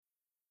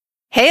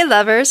Hey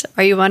lovers,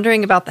 are you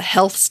wondering about the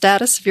health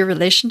status of your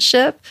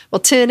relationship?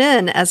 Well, tune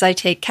in as I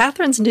take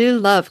Catherine's new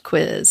love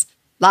quiz,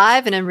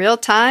 live and in real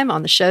time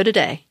on the show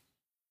today.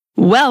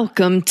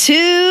 Welcome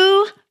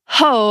to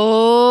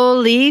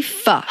Holy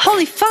Fuck.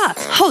 Holy Fuck.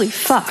 Holy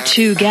Fuck.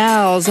 Two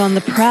gals on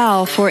the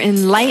prowl for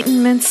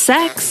enlightenment,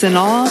 sex, and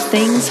all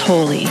things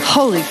holy.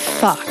 Holy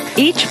Fuck.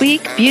 Each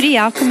week, beauty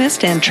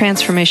alchemist and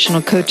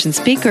transformational coach and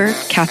speaker,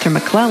 Catherine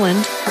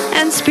McClelland,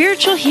 and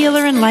spiritual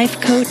healer and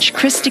life coach,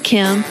 Krista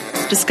Kim,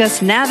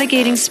 discuss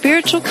navigating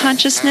spiritual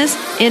consciousness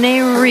in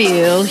a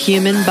real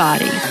human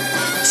body,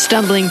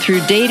 stumbling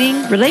through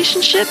dating,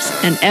 relationships,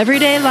 and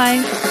everyday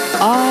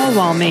life, all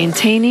while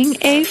maintaining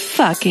a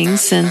fucking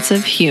sense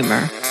of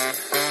humor.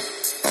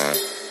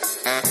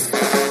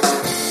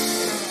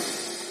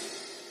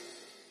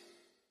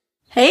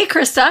 Hey,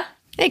 Krista.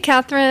 Hey,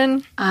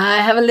 Catherine. I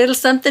have a little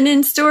something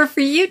in store for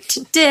you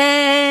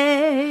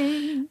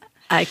today.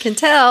 I can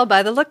tell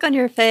by the look on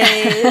your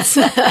face.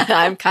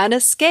 I'm kind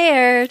of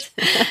scared.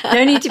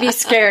 No need to be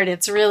scared.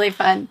 It's really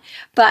fun.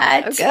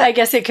 But okay. I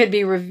guess it could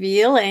be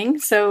revealing.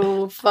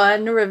 So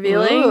fun,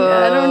 revealing. Ooh.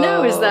 I don't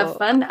know. Is that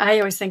fun? I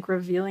always think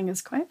revealing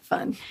is quite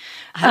fun.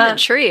 I'm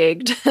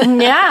intrigued.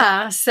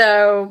 Yeah.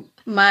 So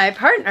my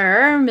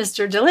partner,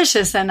 Mr.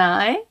 Delicious, and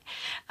I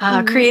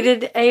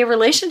created a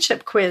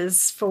relationship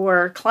quiz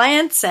for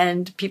clients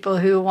and people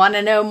who want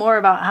to know more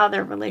about how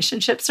their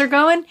relationships are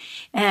going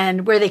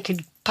and where they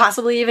could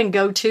possibly even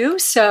go to.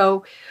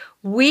 So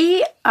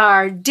we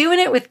are doing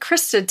it with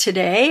Krista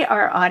today,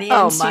 our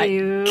audience. Oh my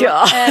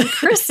God. And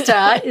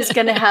Krista is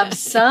going to have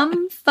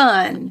some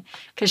fun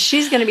because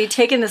she's going to be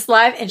taking this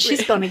live and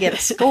she's going to get a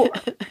score.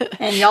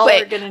 And y'all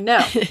are going to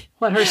know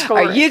what her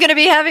score is. Are you going to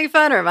be having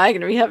fun or am I going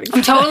to be having fun?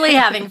 I'm totally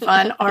having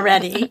fun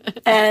already.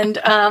 And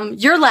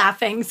you're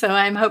laughing, so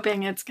I'm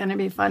hoping it's going to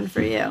be fun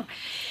for you.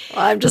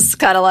 Well, I'm just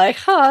kind of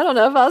like, I don't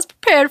know if I was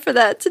prepared for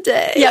that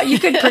today. Yeah, you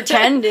could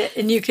pretend it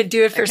and you could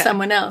do it for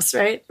someone else,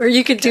 right? Or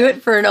you could do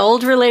it for an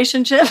old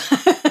relationship.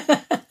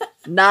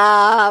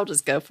 Nah, I'll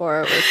just go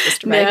for it with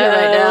Mr. Right Here,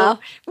 Right Now.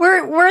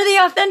 We're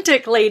the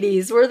authentic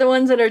ladies. We're the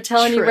ones that are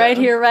telling you right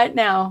here, right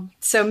now.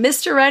 So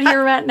Mr. Right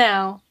Here, Right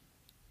Now.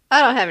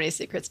 I don't have any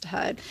secrets to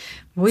hide.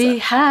 We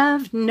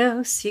have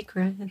no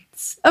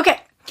secrets. Okay.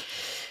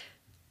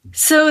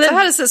 So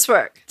how does this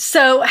work?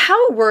 So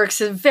how it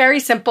works is very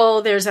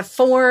simple. There's a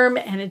form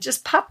and it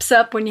just pops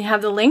up when you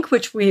have the link,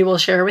 which we will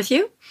share with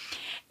you.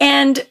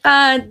 And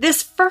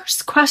this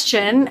first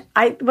question,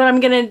 what I'm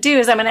going to do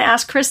is I'm going to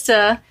ask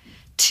Krista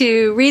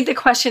to read the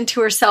question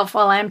to herself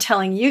while I'm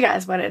telling you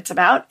guys what it's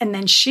about. And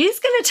then she's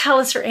going to tell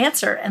us her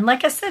answer. And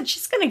like I said,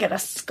 she's going to get a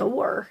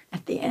score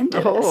at the end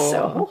of this.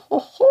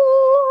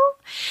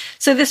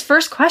 So this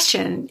first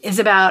question is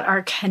about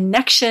our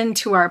connection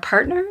to our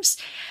partners.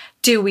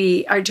 Do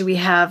we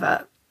have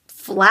a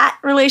flat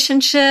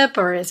relationship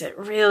or is it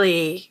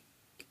really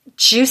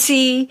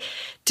juicy?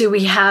 Do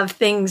we have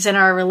things in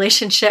our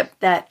relationship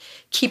that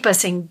keep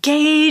us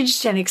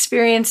engaged and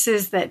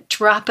experiences that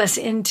drop us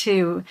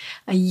into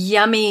a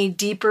yummy,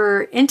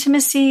 deeper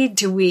intimacy?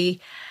 Do we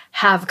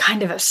have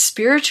kind of a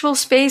spiritual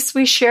space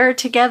we share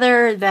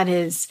together that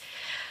is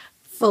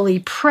fully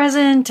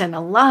present and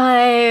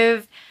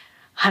alive?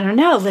 I don't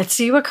know. Let's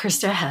see what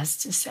Krista has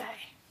to say.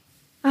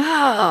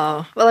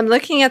 Oh, well, I'm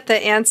looking at the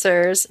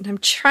answers and I'm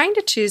trying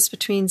to choose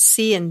between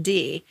C and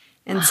D.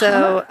 And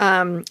so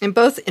in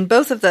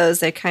both of those,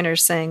 they kind of are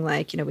saying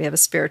like, we have a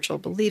spiritual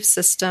belief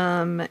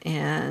system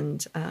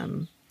and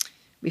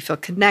we feel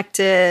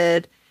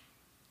connected.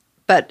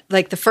 But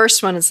like the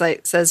first one is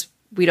like says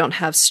we don't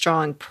have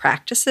strong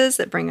practices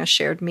that bring us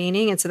shared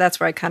meaning. And so that's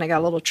where I kind of got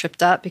a little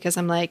tripped up because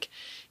I'm like,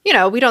 we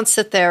don't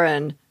sit there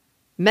and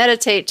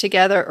meditate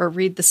together or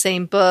read the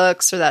same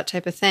books or that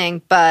type of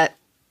thing. But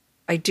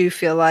I do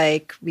feel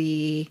like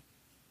we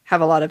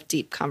have a lot of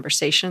deep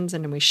conversations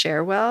and we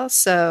share well.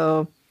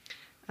 So,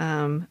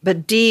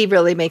 but D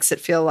really makes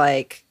it feel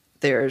like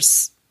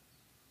there's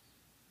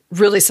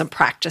really some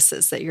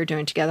practices that you're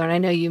doing together. And I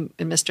know you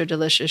and Mr.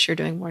 Delicious, you're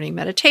doing morning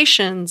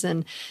meditations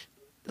and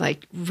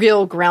like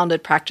real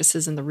grounded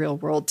practices in the real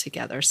world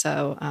together.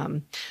 So,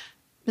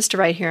 Mr.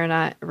 Right Here and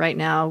I, right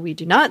now, we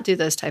do not do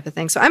those type of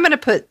things. So I'm going to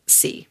put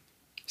C.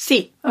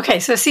 C.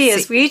 Okay, so C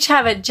is we each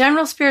have a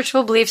general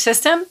spiritual belief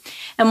system,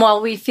 and while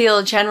we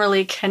feel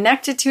generally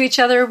connected to each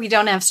other, we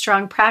don't have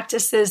strong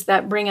practices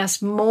that bring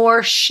us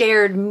more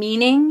shared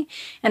meaning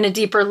and a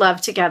deeper love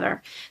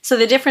together. So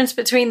the difference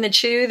between the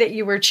two that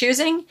you were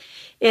choosing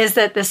is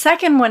that the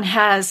second one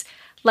has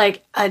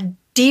like a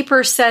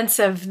deeper sense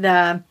of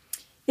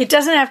it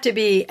doesn't have to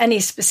be any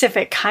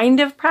specific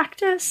kind of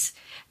practice.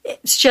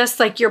 It's just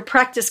like your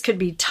practice could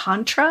be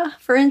Tantra,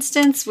 for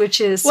instance, which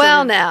is...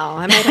 now,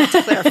 I might have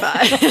to clarify.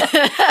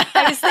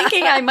 I was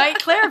thinking I might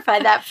clarify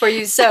that for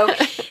you. So,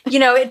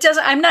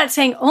 I'm not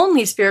saying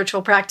only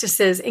spiritual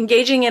practices.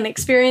 Engaging in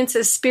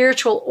experiences,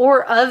 spiritual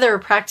or other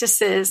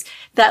practices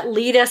that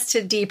lead us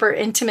to deeper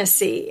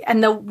intimacy.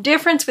 And the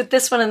difference with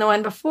this one and the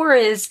one before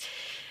is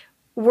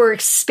we're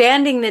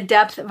expanding the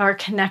depth of our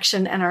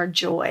connection and our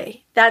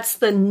joy. That's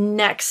the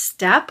next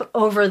step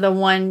over the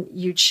one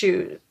you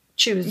choose.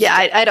 choose. Yeah,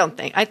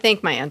 I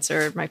think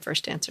my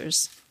first answer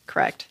is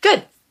correct.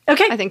 Good.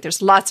 Okay. I think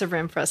there's lots of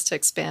room for us to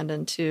expand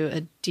into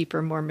a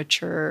deeper, more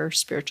mature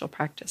spiritual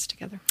practice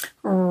together.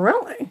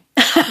 Really?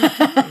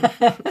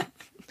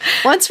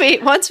 Once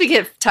we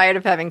get tired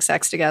of having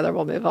sex together,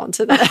 we'll move on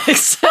to the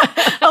next.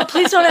 Oh,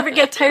 please don't ever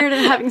get tired of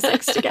having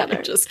sex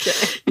together. Just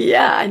kidding.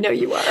 Yeah, I know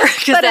you are.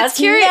 But it's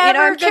curious.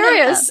 I'm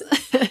curious.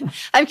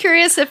 I'm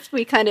curious if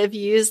we kind of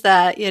use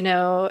that,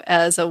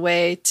 as a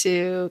way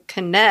to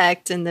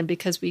connect, and then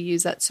because we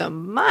use that so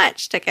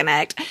much to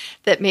connect,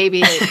 that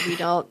maybe we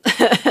don't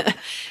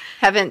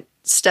haven't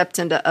stepped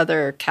into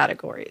other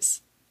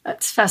categories.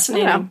 That's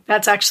fascinating.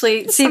 That's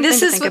actually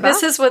this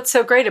is what's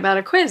so great about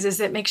a quiz is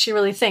it makes you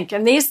really think.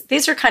 And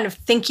these are kind of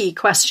thinky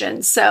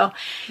questions. So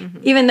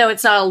even though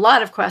it's not a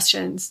lot of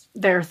questions,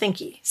 they're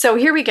thinky. So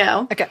here we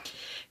go. Okay.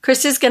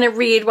 Krista's going to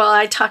read while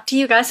I talk to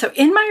you guys. So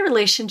in my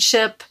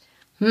relationship,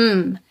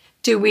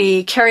 do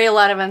we carry a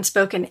lot of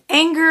unspoken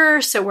anger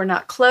so we're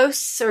not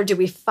close, or do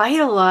we fight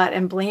a lot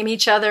and blame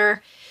each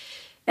other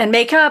and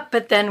make up,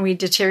 but then we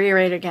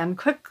deteriorate again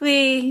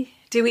quickly?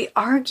 Do we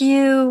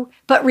argue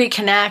but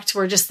reconnect?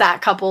 We're just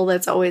that couple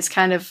that's always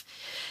kind of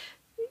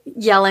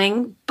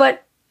yelling.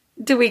 But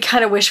do we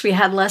kind of wish we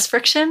had less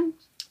friction?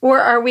 Or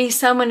are we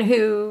someone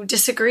who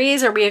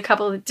disagrees? Are we a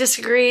couple that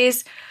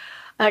disagrees,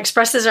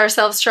 expresses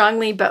ourselves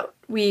strongly, but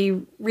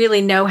we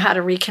really know how to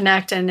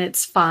reconnect and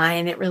it's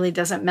fine? It really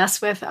doesn't mess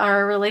with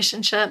our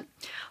relationship.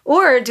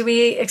 Or do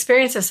we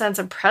experience a sense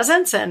of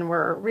presence and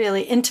we're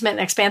really intimate and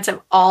expansive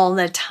all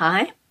the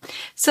time?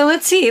 So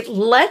let's see.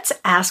 Let's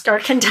ask our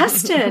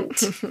contestant,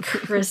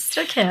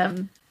 Krista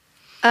Kim.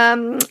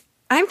 I'm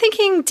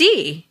thinking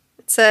D.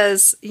 It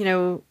says,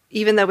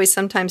 even though we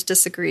sometimes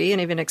disagree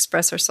and even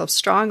express ourselves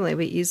strongly,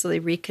 we easily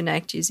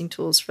reconnect using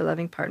tools for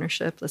loving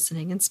partnership,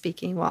 listening and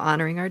speaking while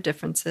honoring our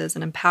differences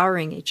and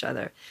empowering each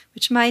other,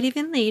 which might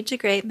even lead to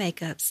great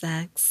makeup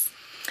sex.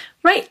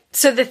 Right.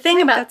 So the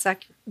thing about that's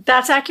accurate.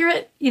 That's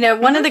accurate.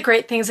 One of the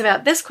great things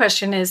about this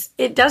question is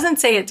it doesn't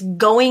say it's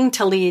going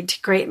to lead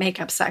to great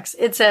makeup sex.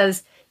 It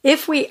says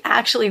if we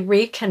actually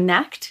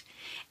reconnect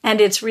and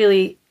it's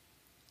really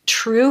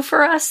true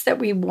for us that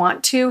we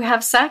want to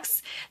have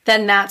sex,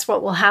 then that's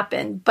what will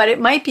happen. But it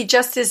might be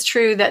just as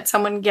true that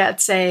someone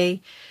gets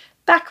a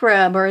back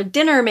rub or a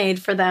dinner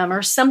made for them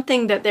or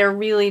something that they're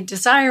really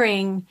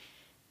desiring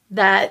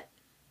that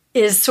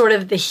is sort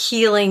of the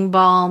healing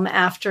balm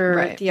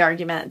after the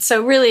argument.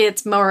 So really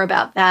it's more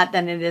about that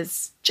than it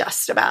is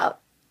just about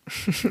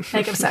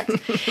makeup sex.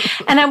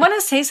 And I want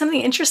to say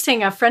something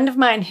interesting. A friend of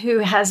mine who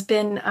has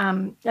been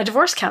a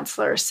divorce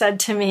counselor said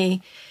to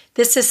me,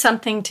 this is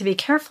something to be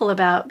careful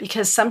about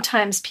because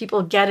sometimes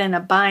people get in a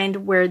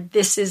bind where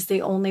this is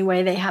the only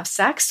way they have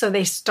sex. So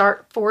they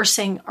start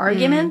forcing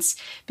arguments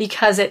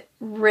because it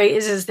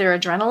raises their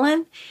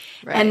adrenaline.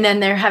 Right. And then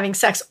they're having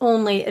sex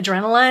only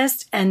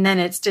adrenalized, and then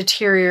it's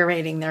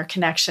deteriorating their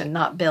connection,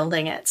 not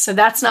building it. So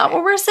that's not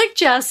what we're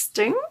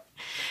suggesting.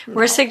 No.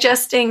 We're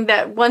suggesting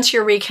that once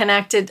you're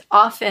reconnected,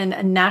 often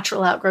a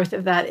natural outgrowth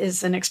of that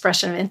is an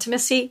expression of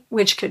intimacy,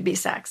 which could be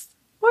sex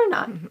or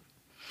not. Mm-hmm.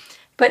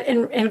 But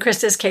in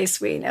Krista's case,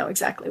 we know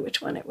exactly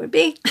which one it would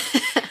be.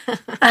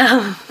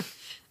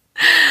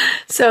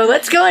 So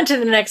let's go into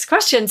the next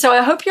question. So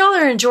I hope y'all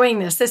are enjoying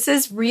this. This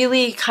is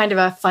really kind of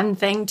a fun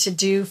thing to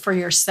do for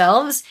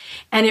yourselves.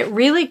 And it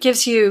really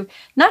gives you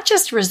not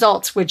just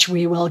results, which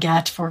we will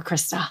get for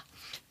Krista,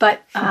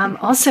 but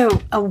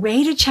also a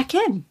way to check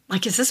in.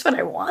 Like, is this what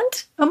I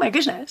want? Oh my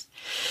goodness.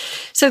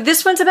 So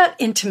this one's about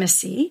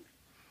intimacy.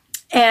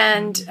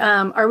 And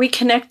are we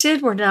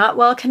connected? We're not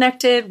well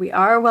connected. We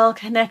are well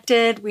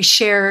connected. We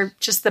share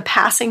just the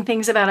passing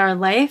things about our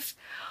life.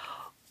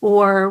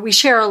 Or we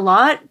share a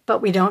lot,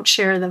 but we don't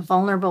share the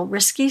vulnerable,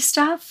 risky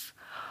stuff.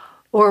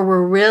 Or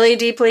we're really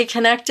deeply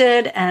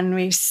connected and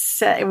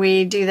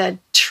we do the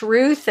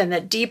truth and the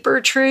deeper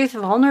truth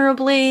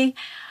vulnerably.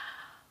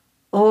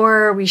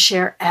 Or we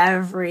share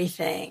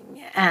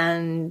everything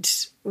and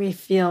we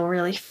feel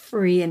really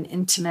free and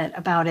intimate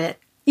about it.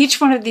 Each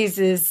one of these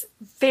is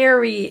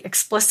very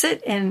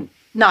explicit and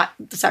not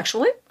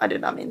sexually. I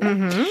did not mean that.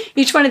 Mm-hmm.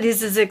 Each one of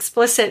these is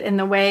explicit in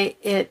the way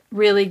it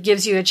really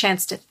gives you a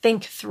chance to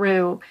think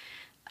through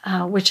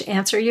which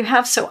answer you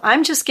have. So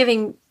I'm just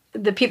giving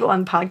the people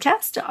on the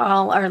podcast,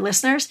 all our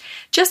listeners,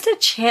 just a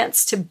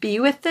chance to be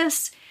with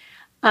this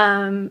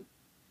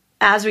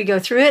as we go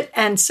through it.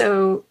 And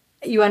so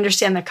you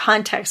understand the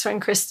context when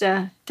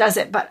Krista does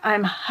it. But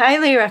I'm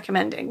highly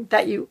recommending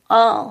that you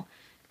all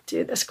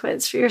do this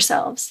quiz for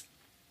yourselves.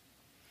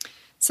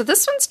 So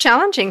this one's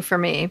challenging for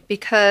me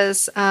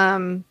because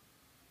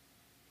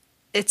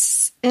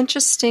it's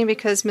interesting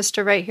because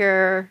Mr. Right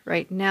Here,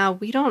 Right Now,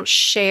 we don't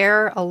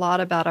share a lot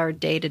about our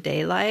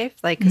day-to-day life,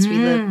 because we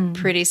live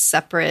pretty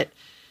separate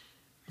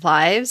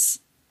lives.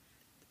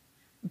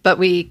 But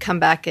we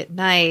come back at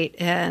night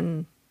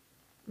and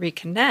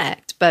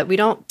reconnect. But we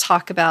don't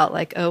talk about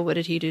what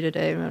did he do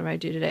today? What did I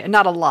do today? And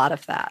not a lot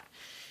of that.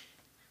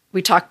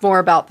 We talk more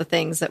about the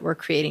things that we're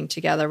creating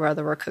together,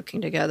 whether we're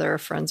cooking together or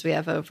friends we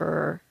have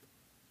over.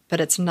 But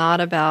it's not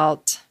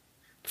about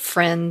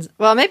friends.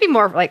 Well, maybe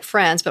more like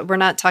friends, but we're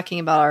not talking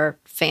about our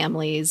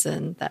families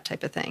and that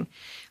type of thing.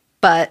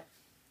 But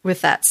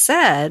with that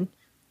said,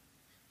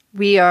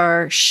 we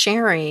are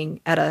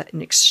sharing at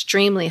an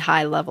extremely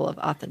high level of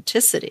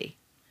authenticity.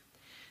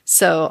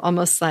 So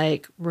almost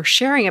like we're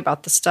sharing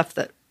about the stuff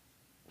that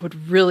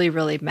would really,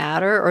 really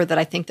matter, or that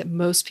I think that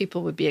most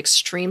people would be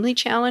extremely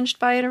challenged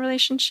by in a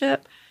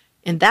relationship.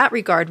 In that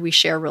regard, we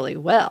share really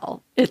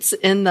well. It's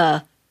in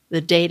the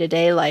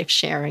day-to-day life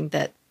sharing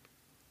that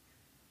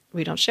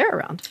we don't share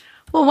around.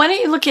 Well, why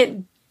don't you look at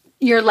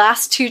your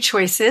last two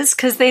choices,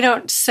 because they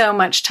don't so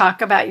much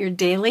talk about your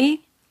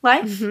daily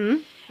life.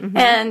 Mm-hmm. Mm-hmm.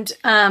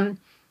 And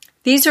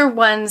these are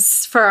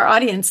ones for our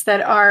audience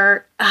that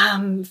are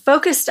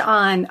focused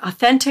on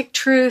authentic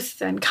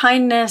truth and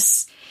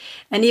kindness.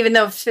 And even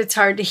though it's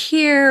hard to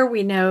hear,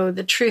 we know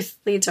the truth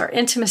leads our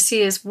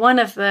intimacy is one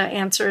of the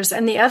answers.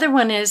 And the other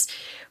one is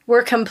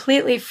we're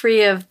completely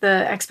free of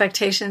the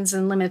expectations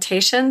and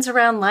limitations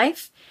around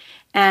life.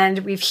 And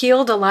we've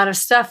healed a lot of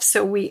stuff.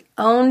 So we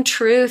own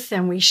truth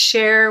and we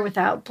share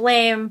without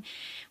blame.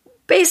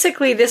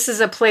 Basically, this is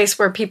a place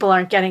where people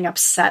aren't getting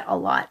upset a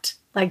lot.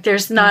 Like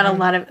there's not a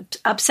lot of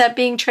upset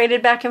being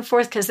traded back and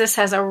forth because this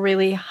has a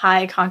really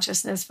high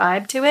consciousness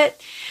vibe to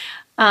it.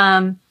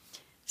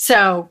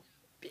 So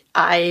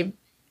I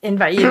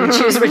invite you to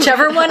choose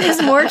whichever one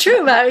is more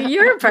true about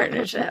your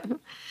partnership.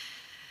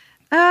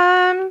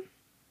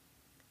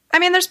 I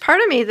mean, there's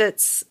part of me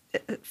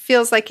it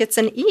feels like it's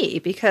an E,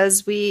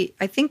 because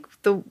I think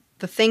the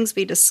things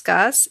we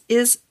discuss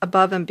is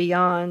above and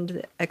beyond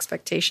the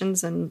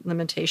expectations and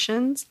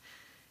limitations.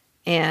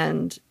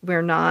 And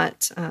we're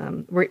not,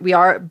 we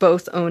are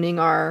both owning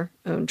our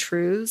own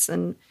truths.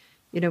 And,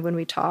 when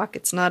we talk,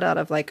 it's not out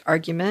of like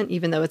argument,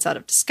 even though it's out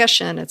of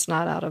discussion. It's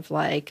not out of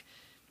like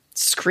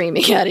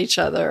screaming at each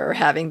other or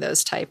having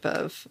those type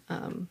of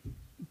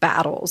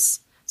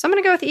battles. So I'm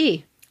going to go with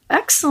E.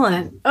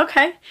 Excellent.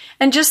 Okay.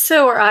 And just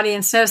so our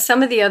audience knows,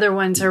 some of the other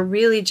ones are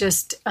really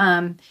just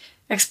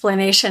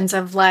explanations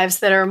of lives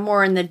that are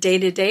more in the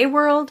day-to-day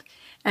world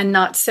and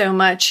not so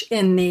much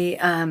in the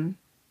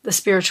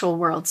spiritual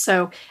world.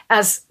 So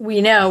as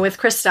we know with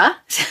Krista,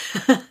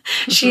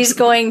 she's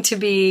going to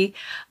be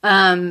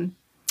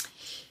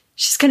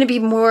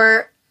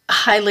more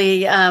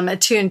highly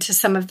attuned to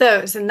some of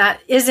those. And that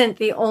isn't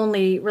the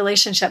only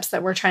relationships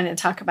that we're trying to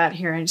talk about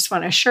here. I just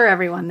want to assure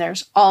everyone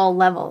there's all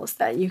levels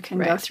that you can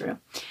go through.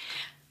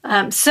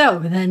 So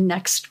the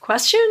next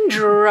question,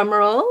 drum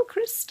roll,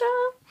 Krista.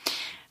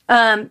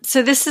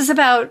 So this is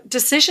about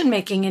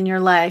decision-making in your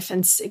life.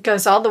 And it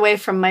goes all the way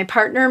from my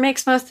partner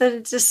makes most of the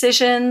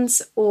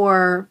decisions,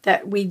 or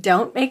that we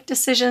don't make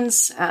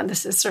decisions.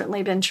 This has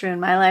certainly been true in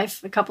my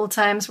life a couple of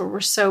times where we're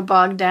so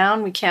bogged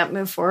down we can't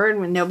move forward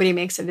when nobody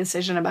makes a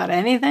decision about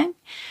anything.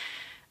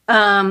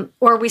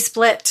 Or we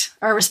split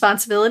our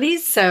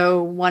responsibilities.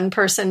 So one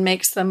person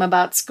makes them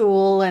about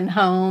school and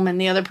home,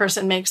 and the other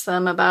person makes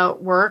them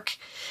about work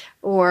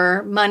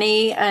or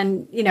money.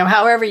 And,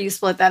 however you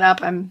split that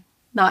up, I'm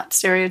not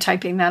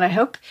stereotyping that, I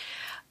hope.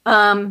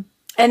 And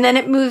then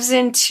it moves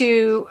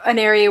into an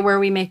area where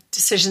we make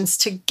decisions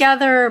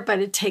together, but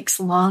it takes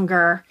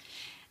longer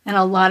and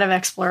a lot of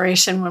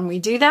exploration when we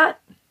do that.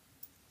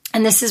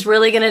 And this is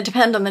really going to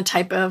depend on the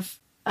type of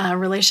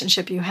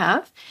relationship you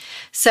have.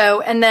 So,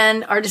 and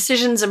then our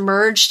decisions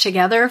emerge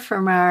together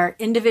from our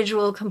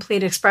individual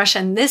complete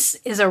expression. This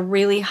is a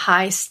really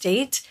high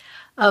state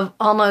of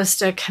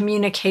almost a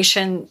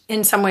communication,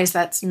 in some ways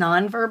that's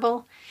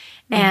nonverbal.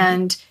 Mm-hmm.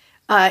 And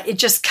it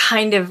just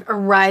kind of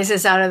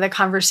arises out of the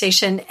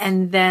conversation,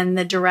 and then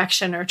the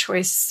direction or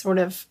choice sort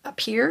of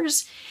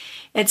appears.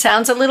 It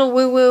sounds a little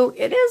woo-woo.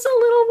 It is a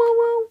little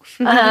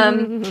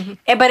woo-woo.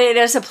 But it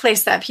is a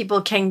place that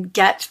people can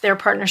get their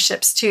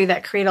partnerships to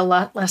that create a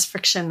lot less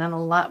friction and a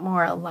lot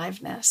more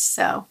aliveness.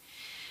 So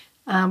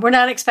we're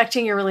not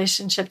expecting your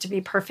relationship to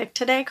be perfect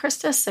today,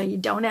 Krista, so you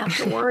don't have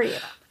to worry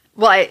about it.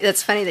 Well,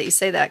 it's funny that you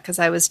say that, because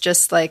I was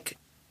just like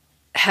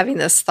having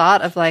this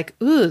thought of like,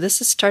 ooh,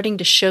 this is starting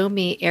to show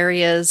me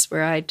areas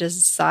where I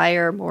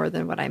desire more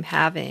than what I'm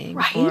having.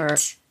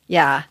 Right.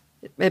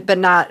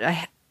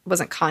 I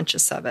wasn't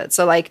conscious of it.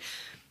 So like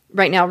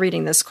right now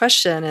reading this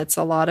question, it's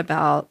a lot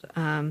about,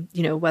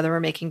 whether we're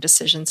making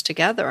decisions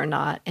together or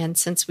not. And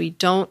since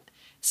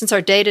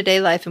our day-to-day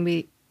life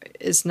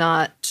is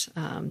not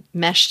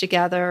meshed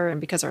together,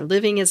 and because our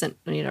living isn't,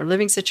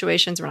 living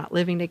situations, we're not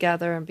living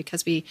together, and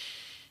because we,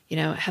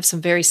 have some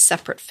very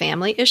separate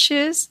family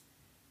issues,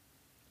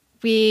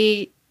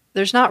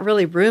 there's not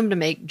really room to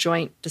make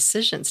joint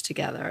decisions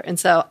together. And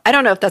so I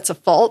don't know if that's a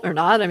fault or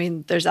not. I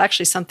mean, there's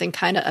actually something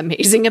kind of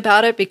amazing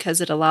about it, because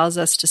it allows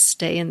us to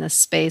stay in this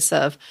space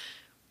of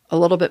a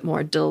little bit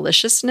more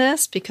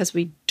deliciousness, because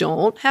we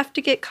don't have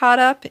to get caught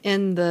up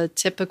in the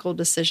typical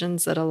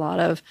decisions that a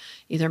lot of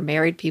either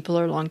married people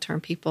or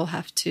long-term people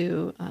have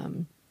to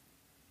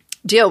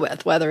deal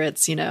with, whether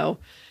it's,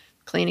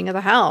 cleaning of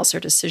the house or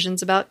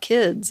decisions about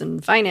kids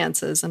and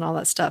finances and all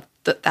that stuff.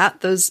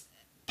 Those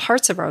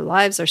parts of our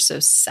lives are so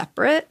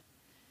separate.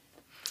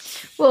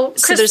 Well,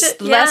 so there's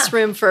less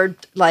room for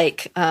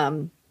like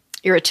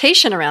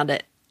irritation around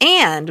it.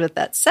 And with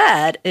that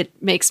said,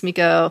 it makes me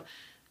go,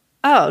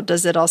 oh,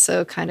 does it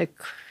also kind of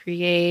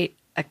create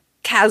a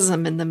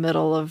chasm in the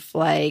middle of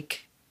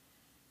like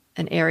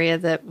an area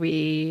that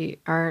we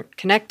aren't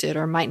connected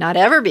or might not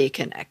ever be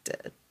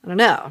connected? I don't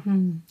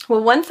know.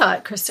 Well, one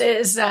thought, Krista,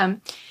 is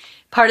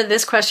part of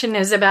this question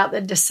is about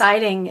the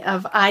deciding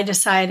of I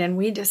decide and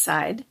we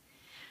decide.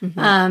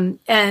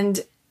 And,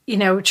 you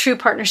know, true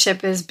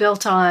partnership is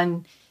built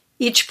on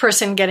each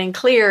person getting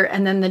clear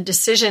and then the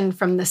decision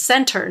from the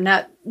center.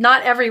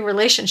 Not every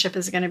relationship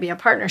is going to be a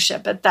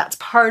partnership, but that's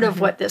part of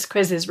what this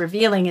quiz is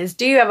revealing is,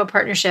 do you have a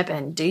partnership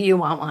and do you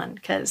want one?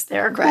 Because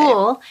they're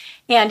cool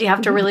and you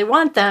have to really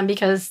want them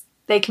because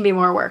they can be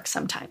more work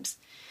sometimes.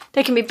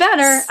 They can be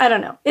better. I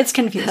don't know. It's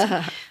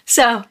confusing.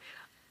 So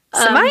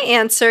my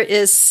answer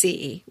is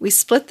C. We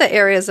split the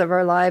areas of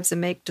our lives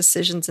and make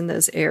decisions in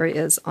those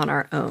areas on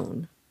our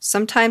own.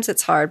 Sometimes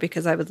it's hard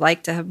because I would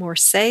like to have more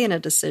say in a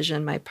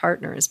decision my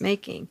partner is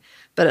making,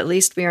 but at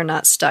least we are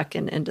not stuck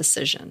in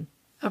indecision.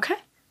 Okay.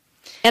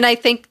 And I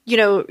think, you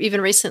know, even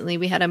recently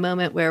we had a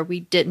moment where we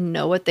didn't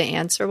know what the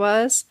answer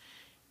was,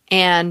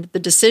 and the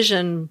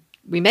decision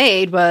we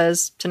made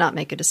was to not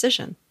make a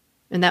decision,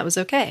 and that was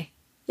okay.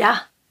 Yeah,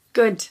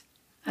 good.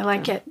 I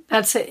like it.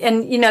 That's it.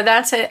 And, you know,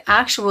 that's an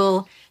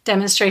actual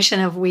demonstration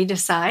of we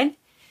decide.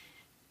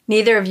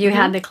 Neither of you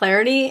had the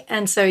clarity,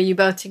 and so you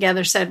both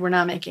together said, we're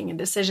not making a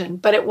decision.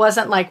 But it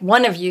wasn't like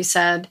one of you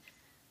said,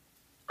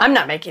 I'm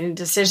not making a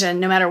decision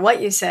no matter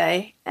what you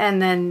say,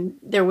 and then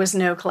there was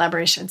no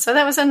collaboration. So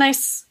that was a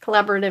nice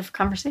collaborative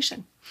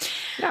conversation.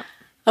 Yeah.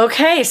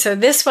 Okay, so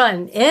this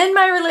one, in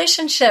my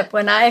relationship,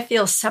 when I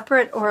feel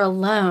separate or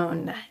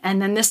alone,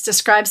 and then this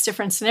describes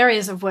different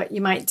scenarios of what you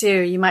might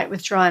do. You might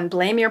withdraw and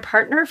blame your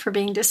partner for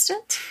being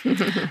distant.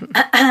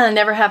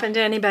 Never happened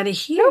to anybody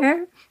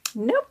here.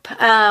 Nope.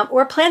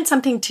 Or plan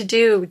something to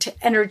do to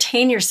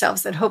entertain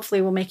yourselves that hopefully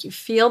will make you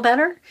feel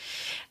better.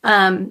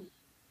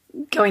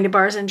 Going to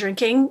bars and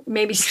drinking,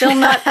 maybe still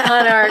not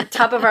on our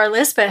top of our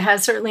list, but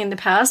has certainly in the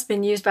past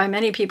been used by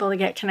many people to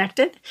get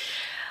connected.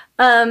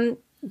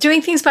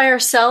 Doing things by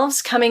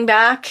ourselves, coming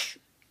back,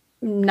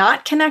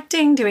 not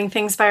connecting, doing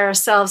things by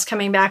ourselves,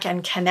 coming back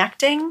and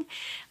connecting,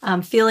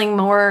 feeling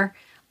more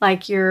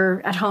like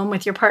you're at home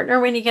with your partner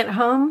when you get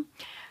home.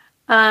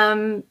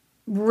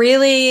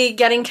 Really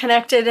getting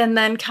connected and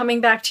then coming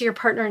back to your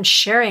partner and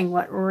sharing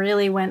what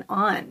really went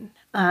on,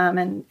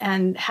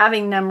 and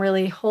having them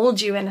really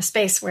hold you in a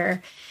space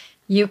where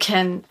you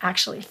can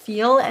actually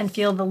feel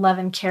the love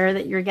and care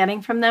that you're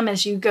getting from them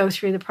as you go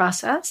through the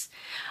process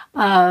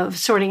of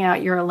sorting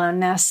out your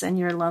aloneness and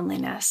your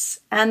loneliness.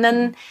 And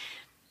then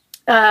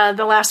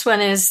the last one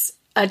is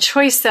a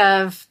choice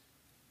of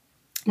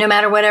no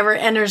matter whatever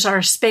enters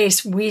our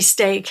space, we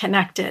stay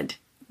connected.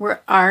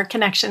 Our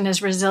connection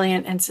is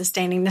resilient and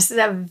sustaining. This is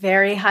a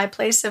very high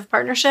place of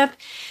partnership.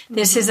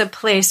 This is a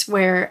place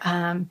where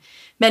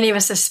many of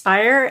us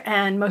aspire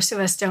and most of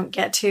us don't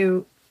get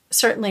to,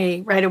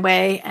 certainly right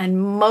away. And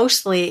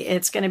mostly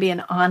it's going to be an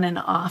on and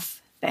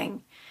off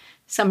thing.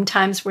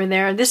 Sometimes we're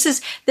there.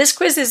 This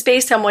quiz is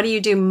based on what do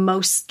you do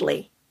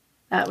mostly?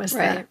 That was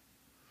right.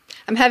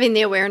 I'm having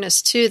the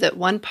awareness, too, that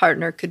one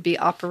partner could be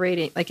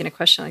operating, like in a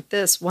question like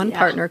this, one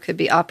partner could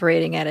be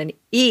operating at an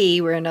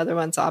E where another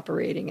one's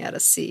operating at a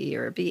C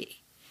or a B.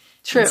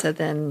 True. And so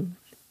then...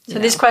 So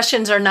these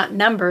questions are not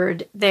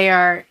numbered. They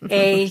are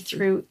A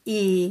through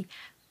E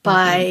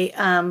by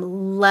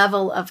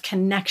level of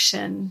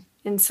connection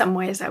in some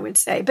ways, I would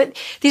say. But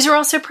these are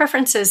also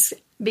preferences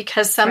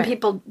because some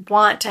people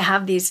want to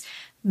have these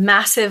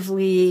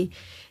massively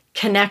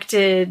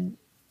connected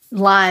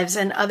lives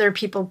and other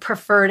people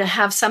prefer to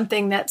have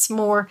something that's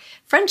more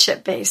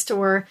friendship based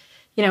or,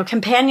 you know,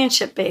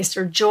 companionship based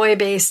or joy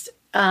based.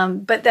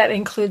 But that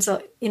includes,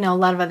 a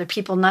lot of other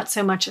people, not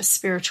so much a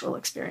spiritual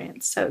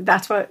experience. So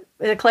that's what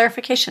the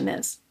clarification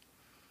is.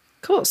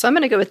 Cool. So I'm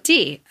going to go with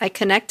D. I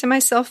connect to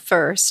myself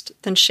first,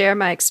 then share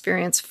my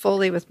experience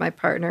fully with my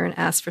partner and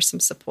ask for some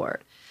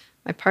support.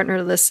 My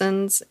partner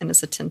listens and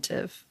is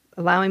attentive,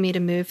 allowing me to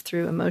move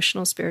through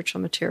emotional, spiritual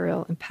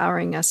material,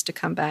 empowering us to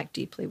come back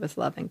deeply with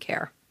love and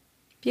care.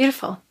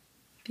 Beautiful.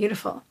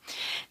 Beautiful.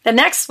 The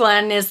next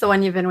one is the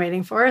one you've been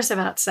waiting for, is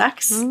about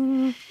sex.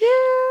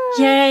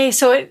 Yay.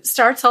 So it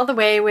starts all the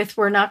way with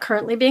we're not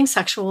currently being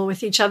sexual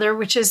with each other,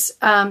 which is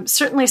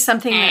certainly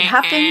something that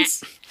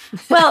happens.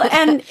 Well,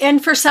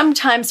 and for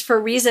sometimes for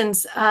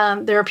reasons,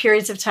 there are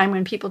periods of time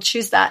when people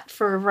choose that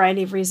for a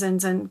variety of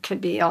reasons and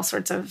could be all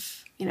sorts of,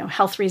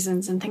 health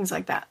reasons and things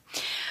like that.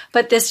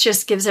 But this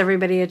just gives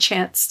everybody a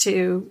chance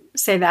to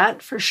say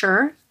that for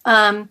sure.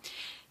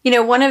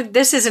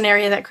 This is an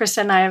area that Krista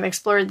and I have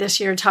explored this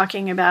year,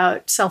 talking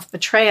about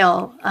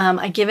self-betrayal.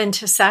 I give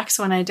into sex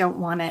when I don't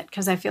want it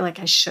because I feel like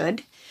I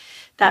should.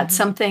 That's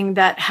something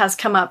that has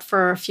come up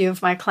for a few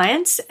of my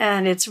clients,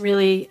 and it's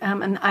really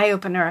an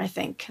eye-opener, I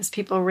think, because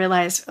people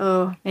realize,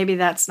 oh, maybe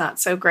that's not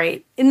so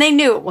great. And they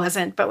knew it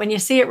wasn't, but when you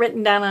see it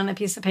written down on a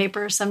piece of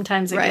paper,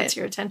 sometimes it gets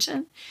your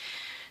attention.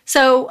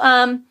 So,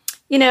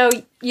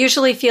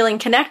 usually feeling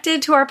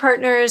connected to our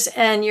partners,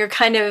 and you're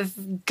kind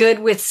of good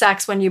with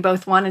sex when you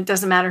both want. It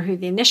doesn't matter who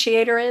the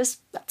initiator is.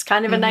 That's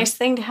kind of a nice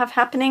thing to have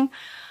happening.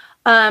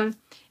 And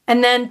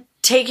then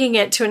taking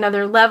it to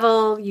another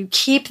level, you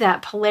keep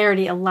that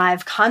polarity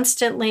alive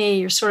constantly.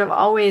 You're sort of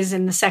always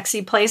in the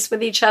sexy place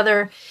with each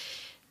other.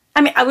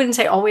 I mean, I wouldn't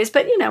say always,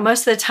 but,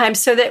 most of the time,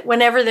 so that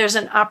whenever there's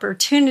an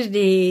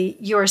opportunity,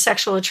 your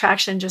sexual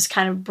attraction just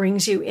kind of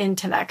brings you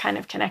into that kind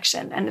of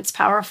connection, and it's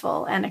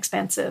powerful and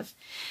expansive.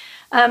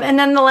 And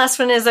then the last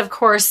one is, of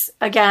course,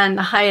 again,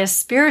 the highest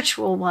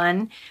spiritual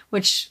one,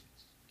 which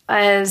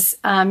is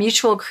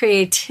mutual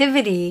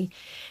creativity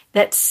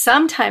that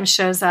sometimes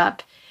shows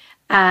up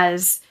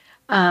as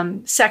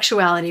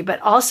sexuality,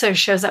 but also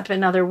shows up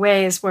in other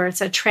ways where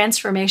it's a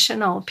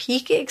transformational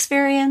peak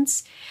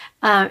experience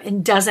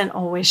and doesn't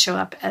always show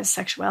up as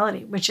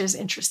sexuality, which is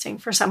interesting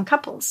for some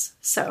couples.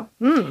 So,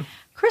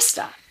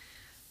 Krista.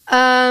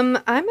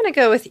 I'm going to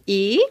go with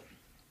E.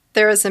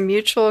 There is a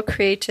mutual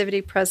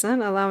creativity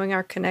present, allowing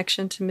our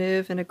connection to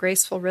move in a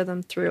graceful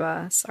rhythm through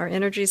us. Our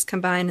energies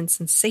combine in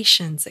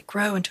sensations that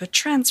grow into a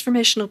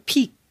transformational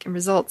peak and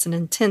results in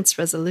intense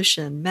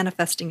resolution,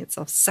 manifesting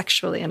itself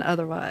sexually and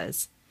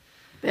otherwise.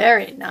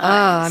 Very nice.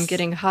 Oh, I'm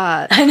getting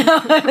hot. I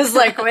know. I was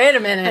like, wait a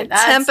minute.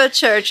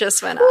 Temperature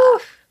just went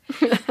up.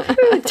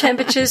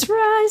 Temperature's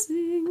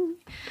rising.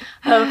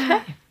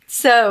 Okay.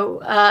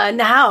 So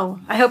now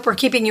I hope we're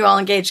keeping you all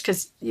engaged,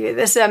 because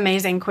this is an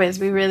amazing quiz.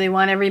 We really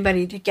want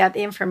everybody to get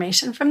the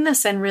information from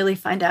this and really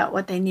find out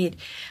what they need.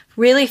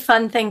 Really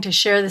fun thing to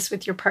share this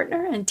with your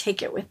partner and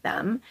take it with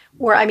them,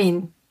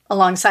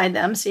 alongside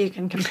them, so you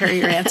can compare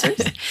your answers.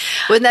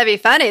 Wouldn't that be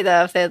funny,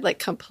 though, if they had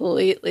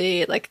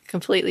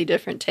completely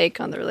different take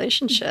on the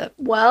relationship?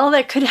 Well,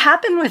 that could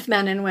happen with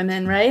men and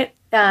women, right?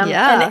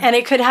 Yeah. And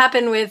it could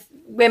happen with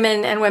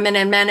women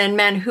and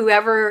men.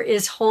 Whoever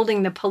is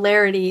holding the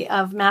polarity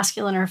of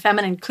masculine or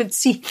feminine could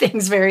see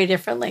things very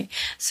differently.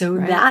 So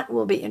that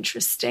will be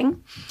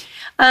interesting.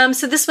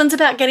 So this one's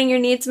about getting your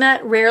needs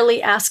met,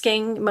 rarely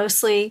asking,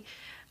 mostly,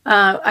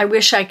 I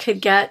wish I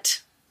could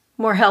get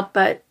more help,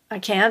 but I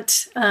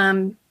can't.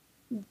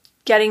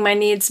 Getting my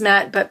needs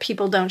met, but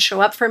people don't show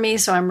up for me,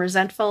 so I'm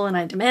resentful and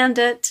I demand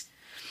it.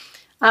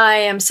 I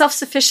am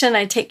self-sufficient.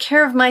 I take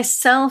care of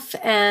myself,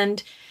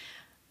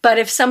 but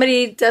if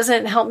somebody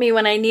doesn't help me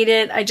when I need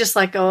it, I just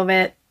let go of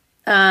it.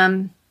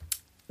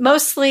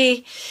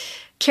 Mostly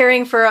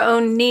caring for our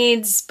own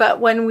needs, but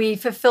when we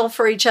fulfill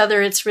for each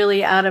other, it's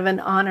really out of an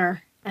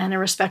honor and a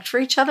respect for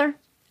each other.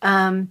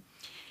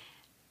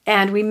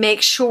 And we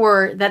make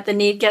sure that the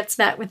need gets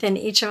met within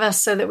each of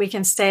us so that we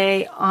can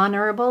stay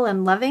honorable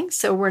and loving.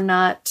 So we're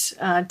not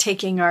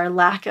taking our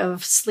lack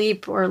of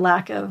sleep or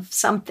lack of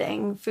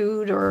something,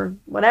 food or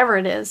whatever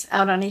it is,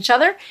 out on each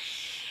other.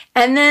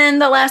 And then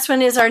the last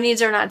one is our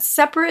needs are not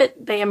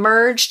separate. They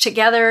emerge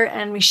together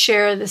and we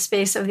share the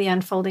space of the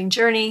unfolding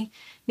journey.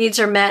 Needs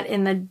are met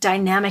in the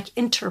dynamic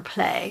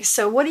interplay.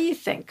 So what do you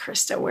think,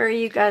 Krista? Where are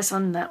you guys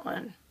on that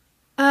one?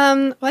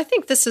 Well, I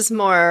think this is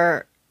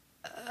more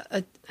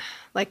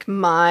like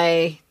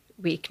my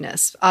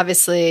weakness.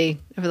 Obviously,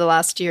 over the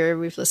last year,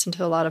 we've listened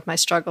to a lot of my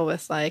struggle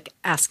with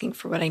asking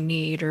for what I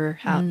need, or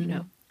how,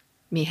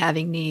 me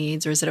having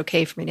needs, or is it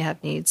okay for me to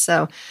have needs?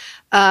 So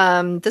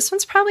this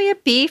one's probably a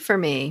B for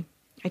me.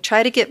 I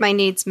try to get my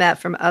needs met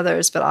from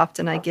others, but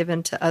often I give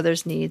in to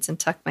others' needs and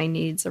tuck my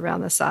needs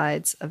around the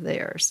sides of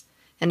theirs.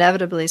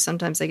 Inevitably,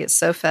 sometimes I get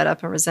so fed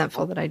up and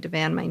resentful that I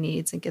demand my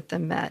needs and get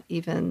them met,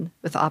 even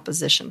with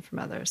opposition from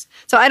others.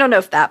 So I don't know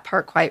if that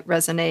part quite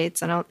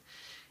resonates. I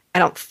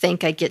don't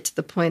think I get to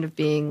the point of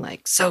being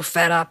so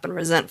fed up and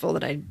resentful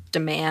that I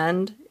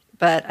demand,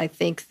 but I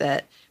think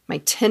that my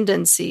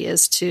tendency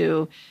is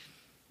to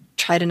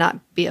try to not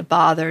be a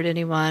bother to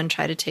anyone,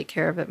 try to take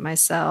care of it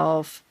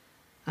myself,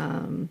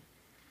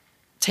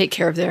 take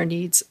care of their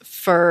needs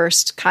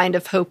first, kind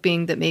of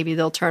hoping that maybe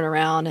they'll turn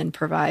around and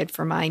provide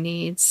for my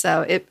needs.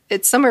 So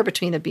it's somewhere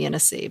between a B and a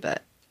C,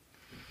 but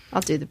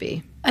I'll do the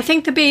B. I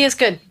think the B is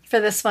good for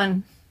this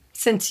one,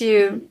 since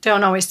you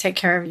don't always take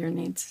care of your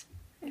needs.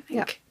 I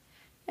think.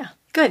 Yeah.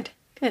 Good.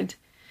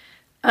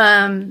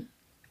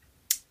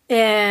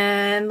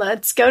 And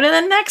let's go to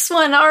the next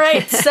one. All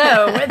right.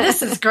 So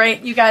this is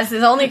great, you guys.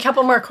 There's only a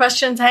couple more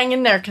questions. Hang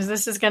in there, because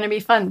this is going to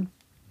be fun.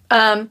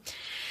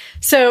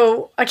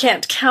 So I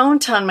can't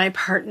count on my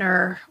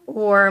partner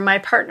or my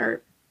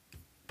partner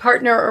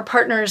or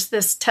partners.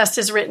 This test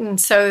is written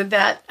so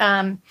that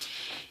and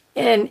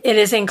it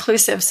is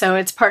inclusive. So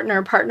it's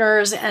partner,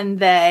 partners, and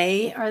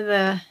they are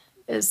the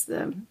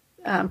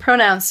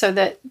pronouns, so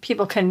that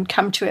people can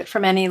come to it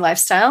from any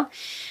lifestyle.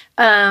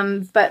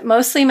 But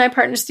mostly my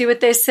partners do what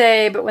they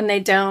say, but when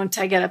they don't,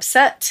 I get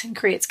upset and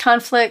creates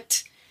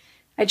conflict.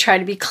 I try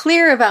to be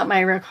clear about my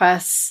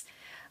requests.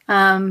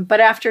 But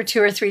after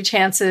 2 or 3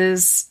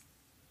 chances,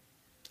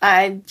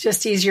 I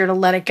just easier to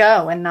let it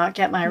go and not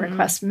get my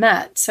request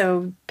met.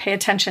 So pay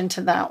attention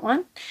to that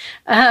one.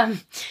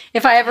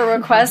 If I have a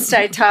request,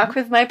 I talk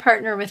with my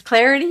partner with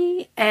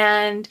clarity,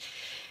 and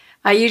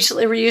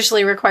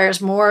Usually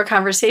requires more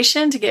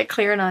conversation to get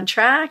clear and on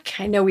track.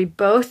 I know we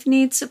both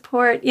need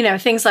support,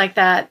 things like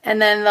that. And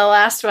then the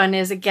last one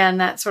is, again,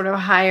 that sort of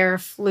higher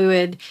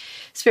fluid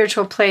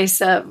spiritual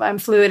place of I'm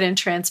fluid and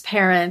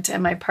transparent,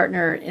 and my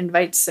partner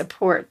invites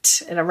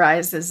support. It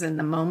arises in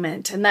the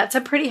moment. And that's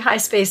a pretty high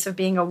space of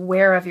being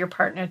aware of your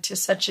partner to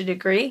such a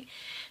degree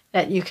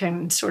that you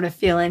can sort of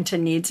feel into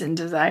needs and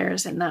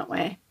desires in that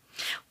way.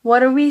 What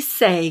do we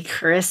say,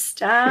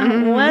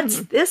 Krista?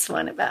 What's this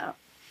one about?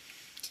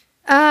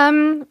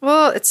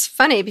 Well, it's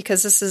funny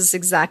because this is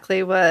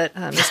exactly what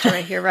Mr.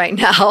 Right Here, Right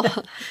Now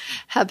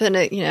have been,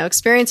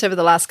 experience over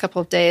the last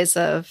couple of days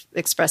of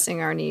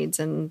expressing our needs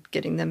and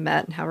getting them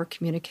met and how we're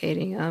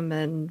communicating them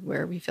and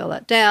where we feel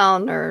let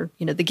down or,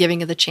 the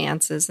giving of the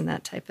chances and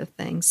that type of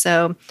thing.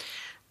 So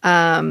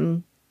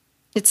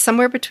it's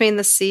somewhere between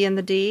the C and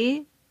the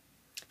D.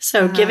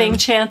 So giving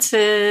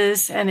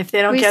chances, and if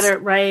they don't get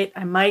it right,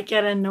 I might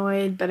get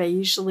annoyed, but I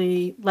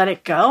usually let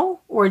it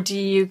go? Or do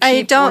you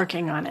keep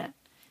working on it?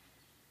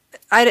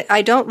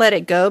 I don't let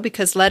it go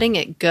because letting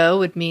it go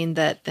would mean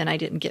that then I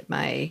didn't get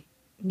my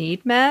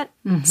need met.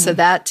 Mm-hmm. So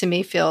that to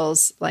me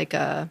feels like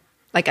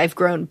I've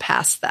grown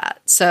past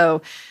that.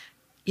 So,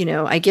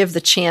 I give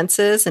the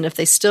chances, and if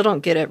they still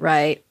don't get it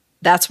right,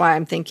 that's why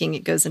I'm thinking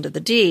it goes into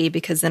the D,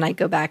 because then I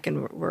go back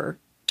and we're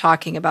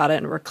talking about it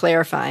and we're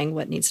clarifying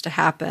what needs to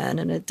happen.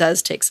 And it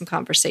does take some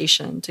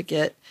conversation to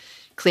get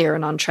clear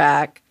and on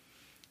track.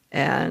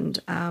 And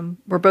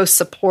we're both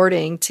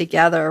supporting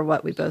together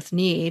what we both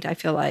need, I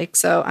feel like.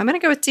 So I'm going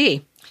to go with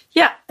D.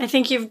 Yeah, I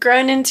think you've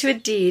grown into a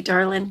D,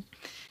 darling.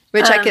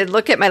 Which I could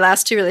look at my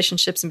last two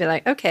relationships and be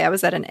like, okay, I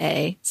was at an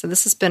A. So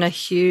this has been a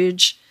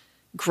huge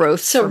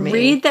growth for me. So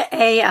read the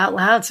A out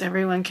loud so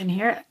everyone can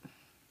hear it.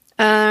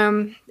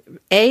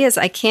 A is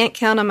I can't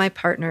count on my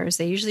partners.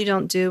 They usually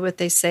don't do what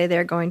they say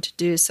they're going to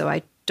do, so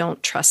I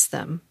don't trust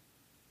them.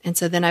 And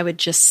so then I would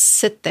just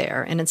sit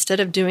there, and instead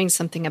of doing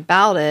something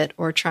about it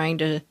or trying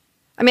to,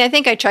 I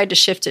think I tried to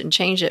shift it and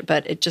change it,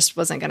 but it just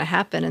wasn't going to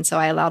happen. And so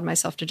I allowed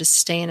myself to just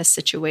stay in a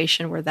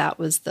situation where that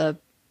was the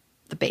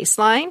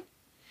baseline.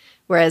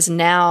 Whereas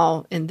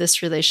now in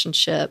this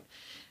relationship,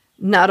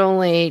 not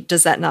only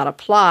does that not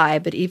apply,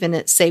 but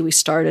even say we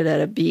started at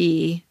a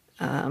B,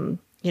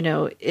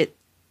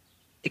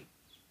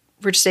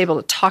 we're just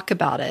able to talk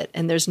about it,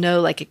 and there's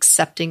no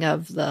accepting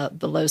of the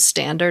low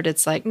standard.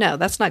 It's like, no,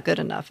 that's not good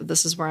enough. If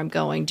this is where I'm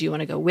going, do you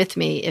want to go with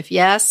me? If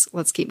yes,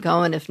 let's keep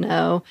going. If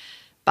no,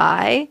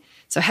 bye.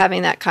 So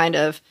having that kind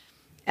of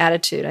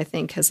attitude, I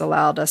think, has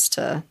allowed us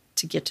to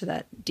get to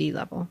that D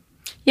level.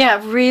 Yeah,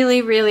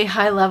 really, really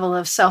high level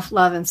of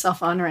self-love and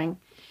self-honoring.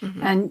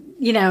 Mm-hmm. And,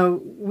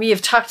 we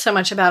have talked so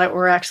much about it,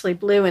 we're actually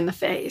blue in the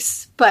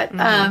face. But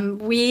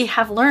we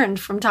have learned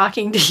from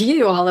talking to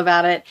you all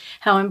about it,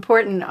 how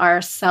important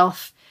our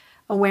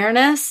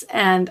self-awareness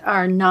and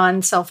our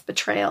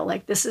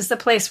non-self-betrayal. This is the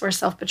place where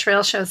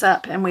self-betrayal shows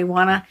up, and we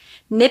want to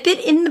nip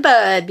it in the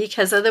bud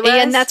because otherwise...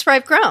 And that's where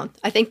I've grown.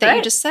 I think that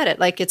you just said it.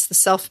 It's the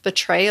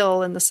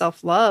self-betrayal and the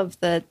self-love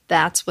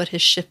that's what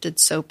has shifted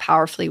so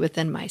powerfully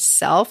within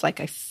myself. I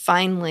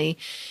finally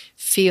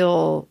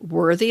feel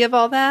worthy of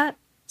all that.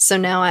 So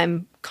now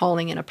I'm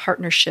calling in a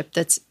partnership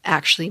that's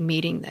actually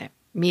meeting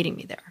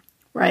me there.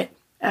 Right.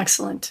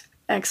 Excellent.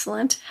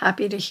 Excellent.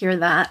 Happy to hear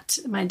that,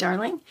 my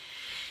darling.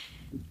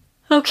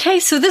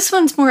 Okay, so this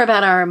one's more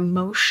about our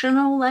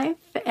emotional life.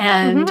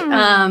 And,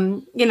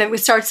 it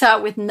starts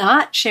out with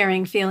not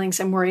sharing feelings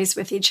and worries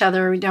with each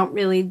other. We don't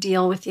really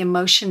deal with the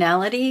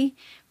emotionality.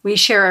 We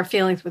share our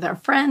feelings with our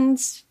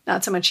friends,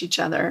 not so much each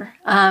other.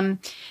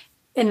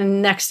 In the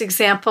next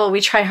example,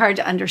 we try hard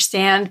to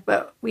understand,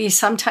 but we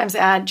sometimes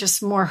add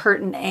just more hurt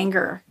and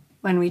anger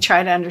when we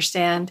try to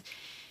understand.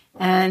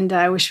 And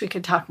I wish we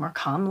could talk more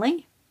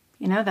calmly.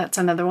 That's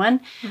another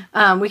one.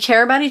 We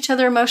care about each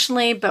other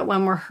emotionally, but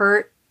when we're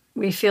hurt,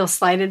 we feel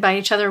slighted by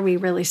each other, we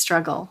really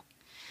struggle.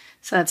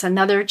 So that's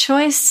another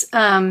choice.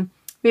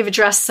 We've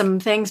addressed some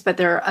things, but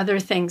there are other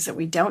things that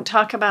we don't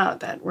talk about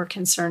that we're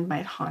concerned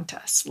might haunt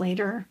us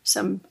later.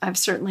 I've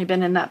certainly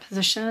been in that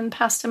position in the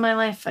past in my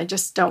life. I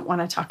just don't want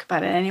to talk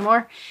about it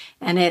anymore.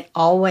 And it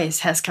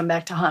always has come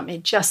back to haunt me,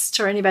 just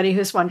for anybody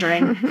who's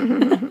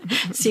wondering.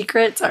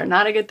 Secrets are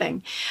not a good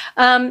thing.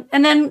 And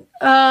then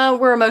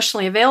we're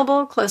emotionally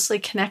available, closely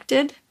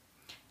connected.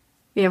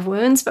 We have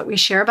wounds, but we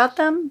share about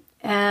them.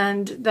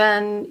 And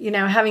then,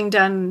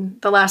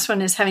 the last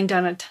one is having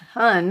done a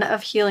ton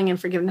of healing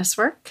and forgiveness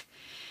work.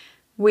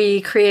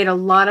 We create a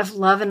lot of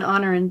love and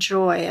honor and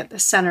joy at the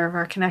center of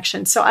our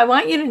connection. So I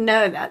want you to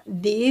know that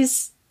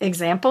these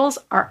examples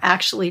are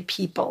actually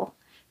people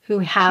who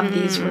have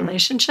these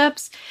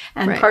relationships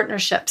and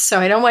partnerships. So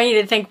I don't want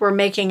you to think we're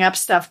making up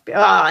stuff.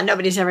 Oh,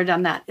 nobody's ever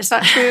done that. It's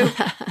not true.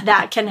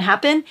 That can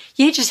happen.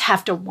 You just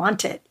have to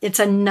want it. It's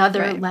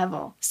another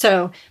level.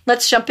 So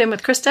let's jump in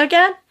with Krista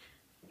again.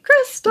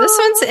 Krista. This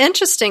one's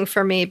interesting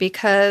for me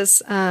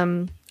because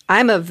I'm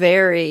a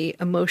very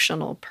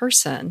emotional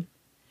person.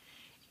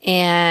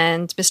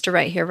 And Mr.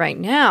 Right Here, Right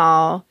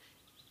Now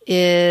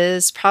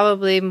is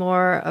probably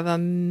more of a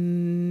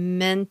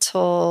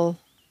mental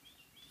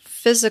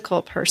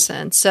physical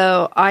person.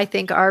 So I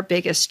think our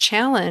biggest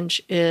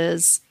challenge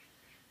is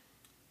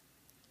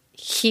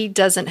he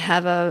doesn't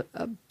have a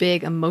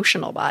big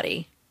emotional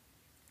body.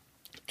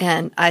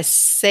 And I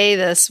say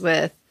this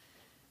with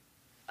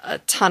a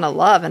ton of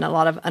love and a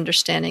lot of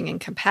understanding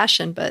and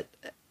compassion, but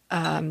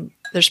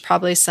there's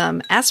probably some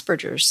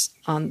Asperger's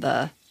in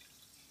the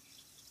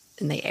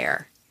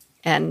air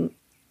and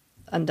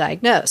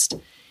undiagnosed.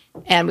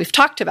 And we've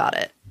talked about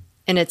it.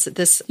 And it's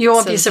this. You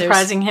won't be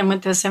surprising him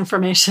with this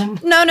information.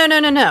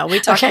 No. We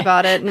talked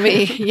about it, and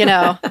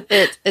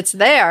it's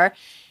there,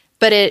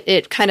 but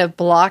it kind of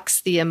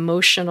blocks the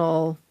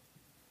emotional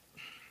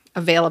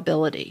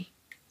availability.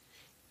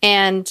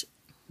 And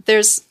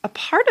there's a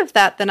part of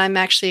that I'm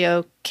actually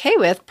okay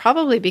with,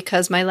 probably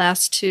because my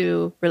last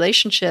 2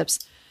 relationships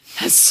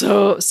had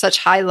such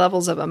high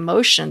levels of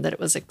emotion that it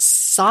was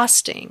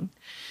exhausting. Yeah.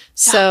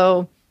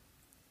 So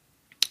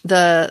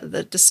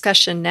the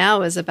discussion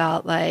now is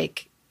about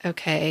like,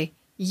 okay,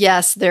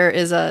 yes, there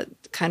is a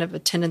kind of a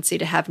tendency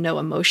to have no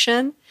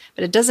emotion,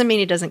 but it doesn't mean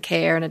he doesn't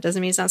care, and it doesn't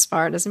mean he's not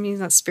smart, it doesn't mean he's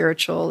not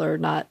spiritual or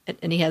not,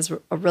 and he has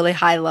a really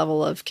high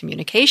level of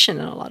communication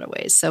in a lot of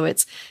ways. So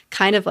it's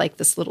kind of like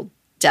this little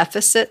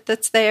deficit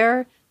that's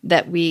there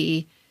that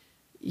we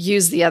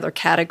use the other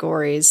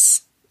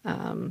categories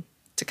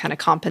to kind of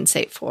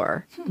compensate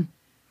for.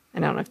 I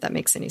don't know if that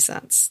makes any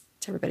sense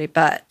to everybody,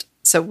 but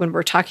so when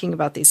we're talking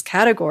about these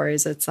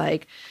categories, it's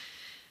like,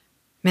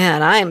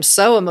 man, I am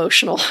so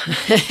emotional.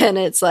 And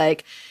it's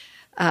like,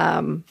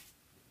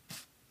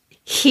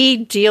 he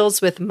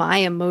deals with my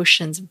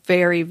emotions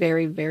very,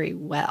 very, very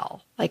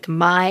well. Like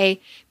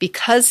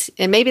because,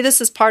 and maybe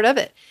this is part of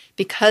it,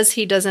 because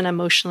he doesn't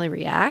emotionally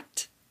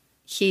react,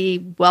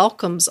 he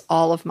welcomes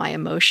all of my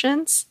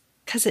emotions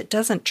because it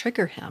doesn't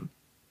trigger him.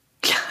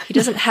 He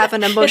doesn't have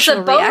an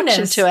emotional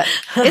reaction to it.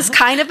 It's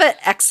kind of an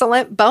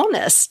excellent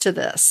bonus to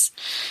this.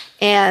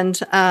 And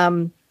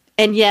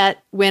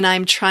yet, when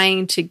I'm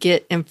trying to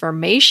get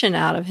information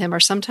out of him, or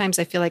sometimes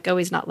I feel like, oh,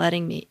 he's not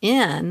letting me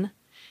in,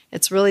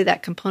 it's really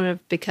that component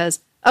of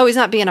because, oh, he's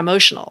not being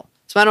emotional.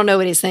 So I don't know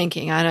what he's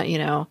thinking. I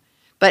don't,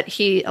 But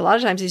a lot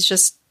of times he's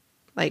just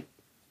like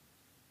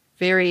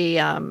very...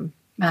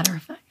 matter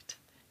of fact.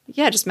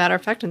 Yeah, just matter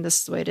of fact, and this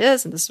is the way it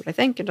is, and this is what I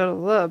think, and blah, blah,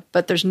 blah.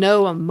 But there's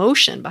no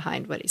emotion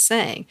behind what he's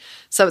saying.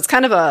 So it's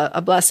kind of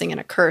a blessing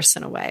and a curse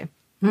in a way.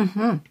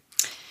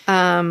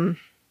 Mm-hmm.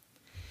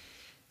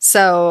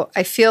 So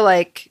I feel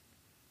like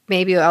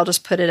maybe I'll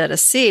just put it at a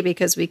C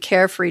because we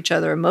care for each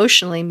other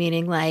emotionally,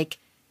 meaning like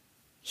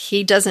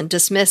he doesn't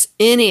dismiss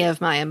any of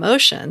my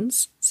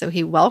emotions. So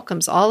he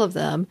welcomes all of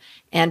them.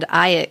 And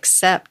I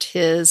accept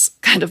his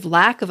kind of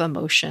lack of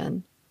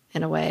emotion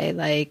in a way,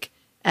 like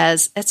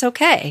as it's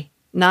okay.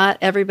 Not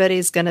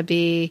everybody's going to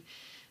be,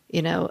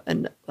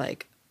 an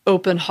like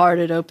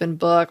open-hearted, open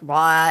book,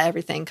 blah,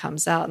 everything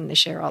comes out and they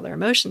share all their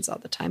emotions all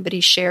the time. But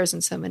he shares in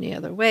so many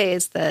other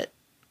ways that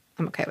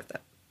I'm okay with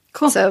it.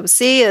 Cool. So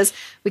C is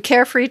we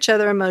care for each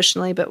other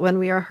emotionally, but when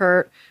we are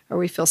hurt or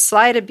we feel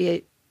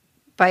slighted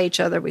by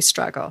each other, we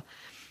struggle.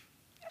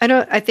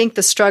 I think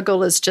the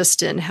struggle is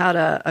just in how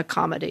to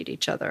accommodate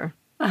each other.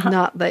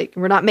 Not like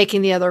we're not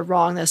making the other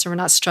wrong this, or we're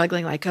not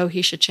struggling like, oh,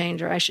 he should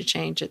change or I should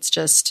change. It's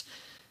just,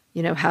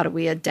 how do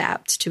we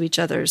adapt to each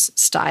other's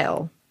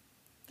style?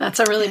 That's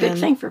a really big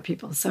thing for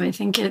people. So I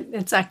think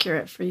it's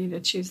accurate for you to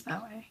choose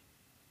that way.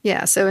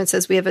 Yeah. So it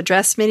says we have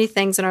addressed many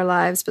things in our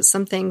lives, but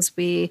some things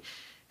we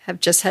have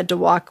just had to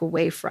walk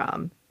away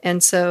from.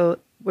 And so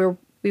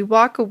we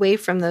walk away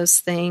from those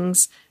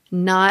things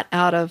not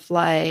out of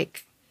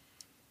like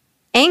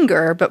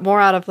anger, but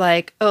more out of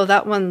like, oh,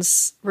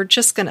 we're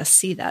just going to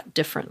see that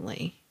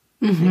differently.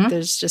 Mm-hmm. Like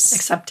there's just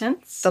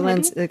acceptance. The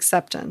lens,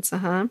 acceptance.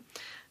 And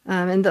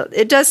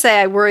it does say,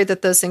 I worry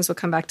that those things will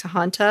come back to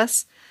haunt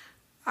us.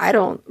 I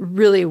don't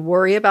really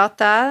worry about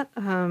that.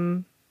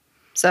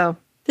 So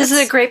this is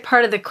a great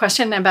part of the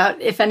question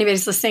about if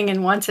anybody's listening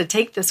and wants to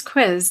take this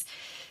quiz.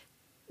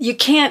 You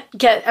can't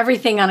get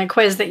everything on a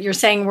quiz that you're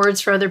saying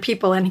words for other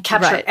people and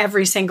capture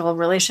every single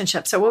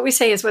relationship. So what we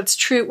say is what's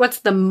true, what's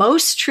the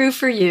most true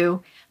for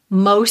you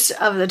most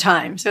of the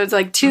time. So it's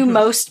like two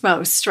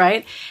most,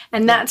 right?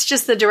 And that's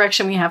just the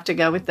direction we have to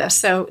go with this.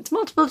 So it's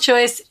multiple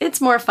choice. It's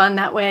more fun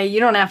that way.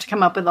 You don't have to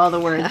come up with all the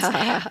words,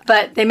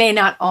 but they may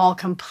not all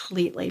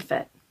completely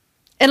fit.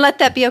 And let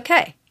that be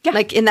okay. Yeah.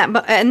 Like in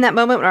that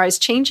moment where I was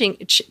choosing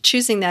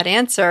that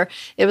answer,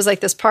 it was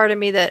like this part of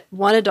me that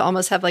wanted to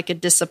almost have like a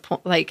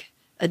disappointment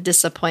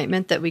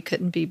that we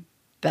couldn't be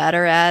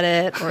better at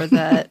it, or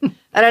that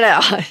I don't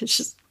know.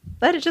 Just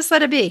let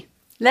it be.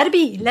 Let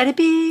it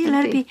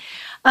be.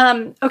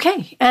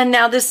 Okay. And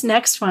now this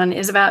next one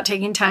is about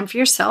taking time for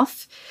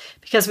yourself,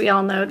 because we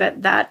all know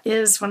that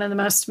is one of the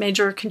most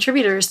major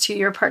contributors to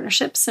your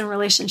partnerships and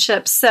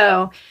relationships.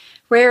 So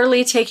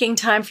rarely taking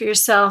time for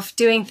yourself,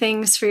 doing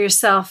things for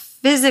yourself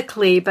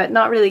physically, but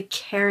not really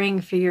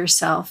caring for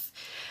yourself,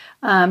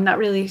 not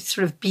really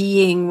sort of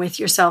being with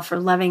yourself or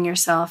loving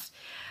yourself.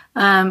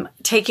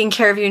 Taking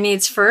care of your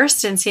needs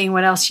first and seeing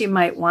what else you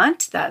might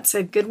want. That's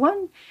a good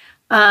one.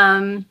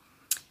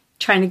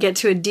 trying to get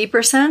to a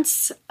deeper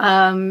sense.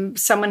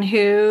 Someone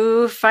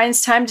who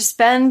finds time to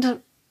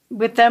spend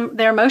with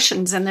their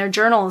emotions and their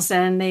journals,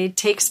 and they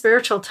take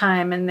spiritual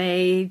time and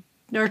they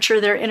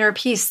nurture their inner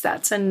peace.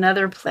 That's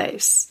another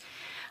place.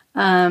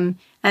 And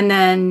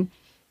then,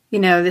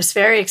 this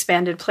very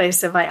expanded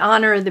place of I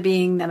honor the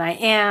being that I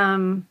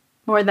am.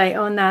 More that I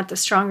own that, the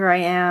stronger I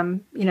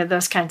am,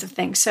 those kinds of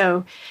things.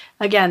 So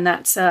again,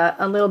 that's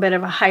a little bit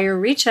of a higher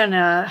reach and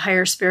a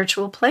higher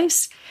spiritual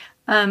place.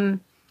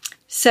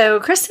 So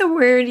Krista,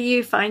 where do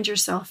you find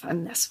yourself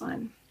on this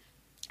one?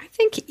 I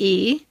think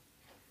E.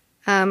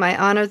 I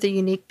honor the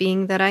unique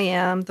being that I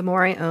am. The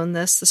more I own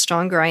this, the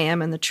stronger I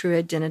am in the true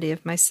identity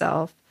of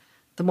myself.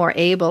 The more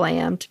able I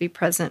am to be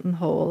present and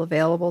whole,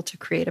 available to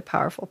create a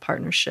powerful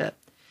partnership.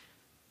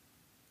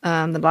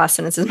 The last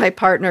sentence is my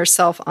partner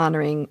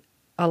self-honoring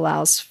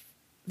allows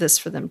this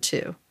for them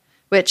too,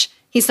 which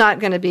he's not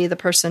going to be the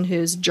person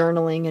who's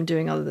journaling and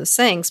doing all of those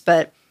things,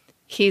 but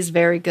he's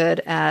very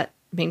good at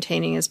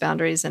maintaining his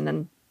boundaries and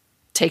then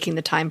taking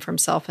the time for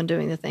himself and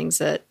doing the things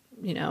that,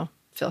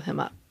 fill him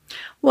up.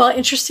 Well,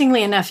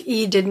 interestingly enough,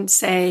 E didn't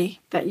say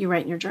that you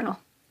write in your journal,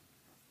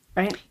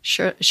 right?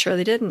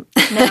 Surely didn't.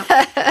 No,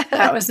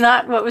 that was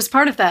not what was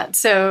part of that.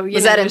 So,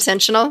 was that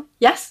intentional?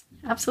 Yes.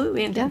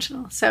 Absolutely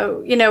intentional. Yeah.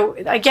 So,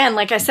 again,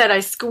 like I said,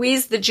 I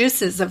squeezed the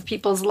juices of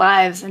people's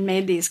lives and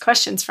made these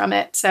questions from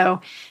it.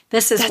 So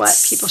this is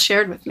what people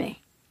shared with me.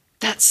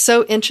 That's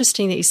so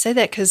interesting that you say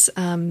that, because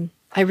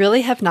I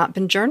really have not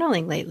been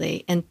journaling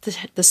lately. And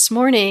this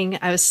morning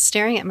I was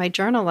staring at my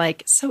journal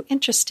like, so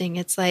interesting.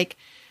 It's like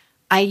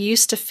I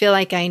used to feel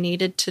like I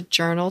needed to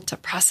journal to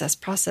process,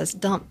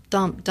 dump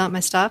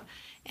my stuff.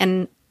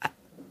 And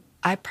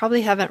I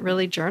probably haven't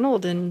really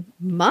journaled in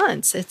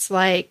months. It's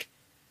like,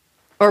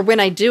 or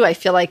when I do, I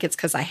feel like it's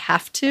because I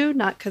have to,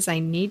 not because I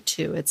need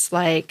to. It's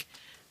like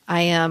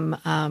I am,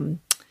 I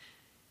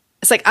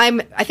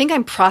think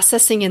I'm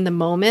processing in the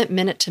moment,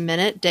 minute to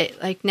minute,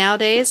 like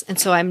nowadays. And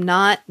so I'm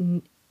not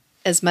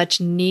as much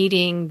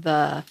needing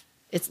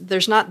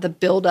there's not the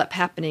buildup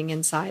happening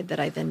inside that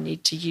I then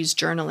need to use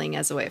journaling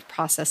as a way of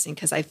processing,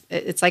 because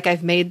it's like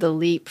I've made the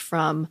leap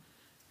from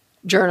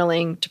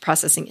journaling to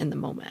processing in the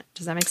moment.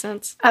 Does that make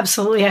sense?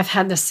 Absolutely. I've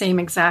had the same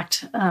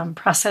exact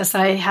process.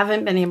 I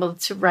haven't been able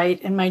to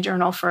write in my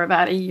journal for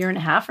about 1.5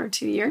 years or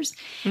 2 years.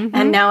 Mm-hmm.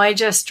 And now I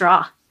just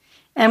draw.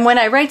 And when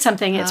I write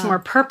something, it's more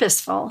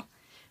purposeful.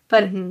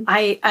 But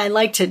I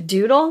like to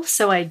doodle.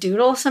 So I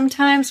doodle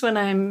sometimes when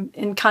I'm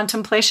in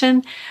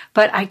contemplation,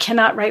 but I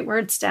cannot write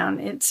words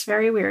down. It's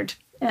very weird.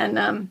 And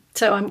I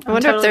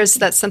wonder if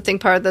that's something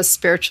part of the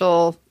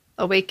spiritual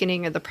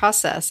awakening of the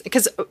process,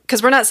 because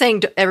we're not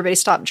saying everybody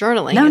stop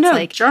journaling.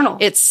 No, journal.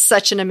 It's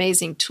such an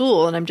amazing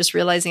tool, and I'm just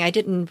realizing I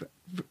didn't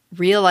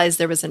realize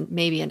there was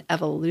maybe an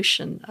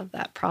evolution of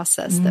that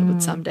process that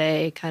would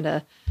someday kind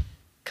of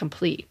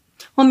complete.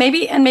 Well,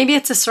 maybe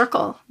it's a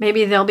circle.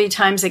 Maybe there'll be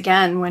times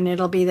again when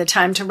it'll be the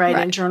time to write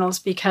in journals,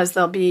 because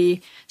there'll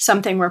be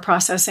something we're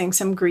processing,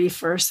 some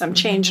grief or some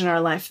change in our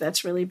life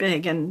that's really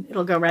big, and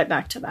it'll go right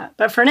back to that.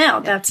 But for now,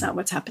 that's not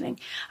what's happening.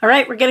 All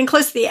right, we're getting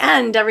close to the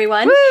end,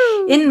 everyone.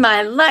 Woo! In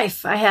my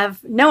life, I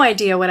have no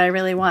idea what I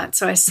really want,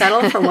 so I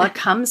settle for what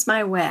comes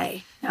my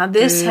way. Now,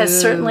 this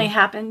has certainly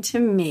happened to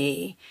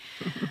me.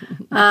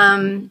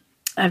 I've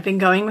been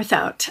going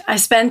without. I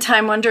spend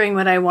time wondering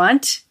what I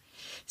want,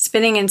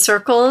 spinning in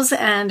circles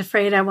and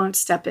afraid I won't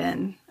step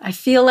in. I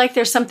feel like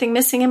there's something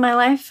missing in my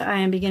life. I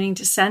am beginning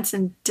to sense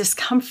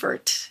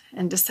discomfort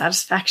and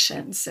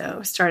dissatisfaction.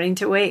 So starting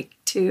to wake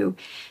to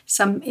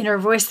some inner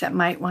voice that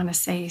might want to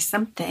say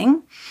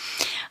something.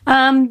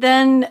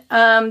 Then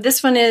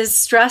this one is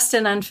stressed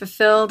and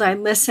unfulfilled. I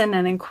listen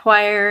and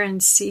inquire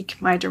and seek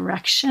my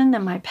direction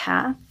and my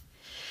path.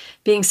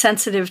 Being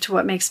sensitive to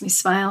what makes me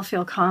smile,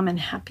 feel calm and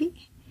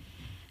happy.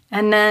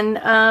 And then,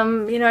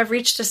 I've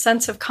reached a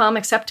sense of calm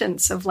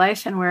acceptance of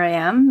life and where I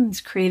am. It's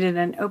created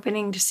an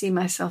opening to see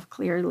myself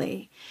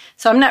clearly.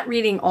 So I'm not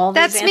reading all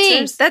these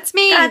answers. That's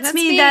me. E.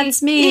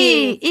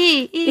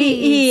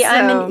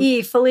 I'm an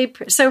E.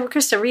 So,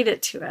 Krista, read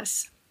it to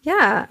us.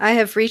 Yeah, I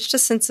have reached a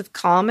sense of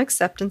calm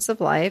acceptance of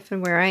life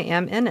and where I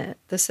am in it.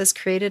 This has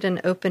created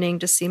an opening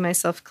to see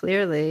myself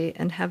clearly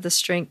and have the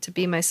strength to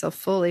be myself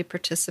fully,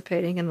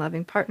 participating in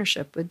loving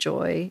partnership with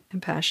joy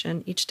and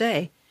passion each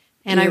day.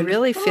 And I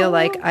really feel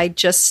like I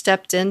just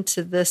stepped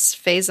into this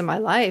phase of my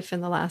life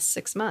in the last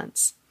 6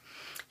 months.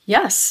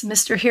 Yes,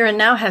 Mr. Here and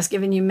Now has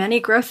given you many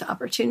growth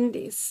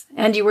opportunities,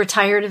 and you were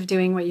tired of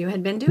doing what you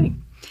had been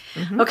doing.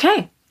 Mm-hmm.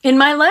 Okay, in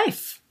my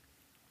life,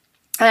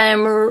 I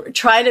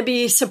try to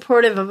be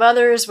supportive of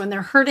others when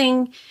they're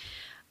hurting.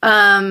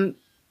 I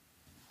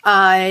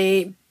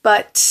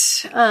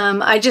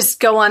just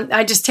go on,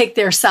 I just take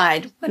their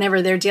side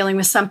whenever they're dealing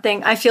with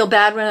something. I feel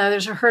bad when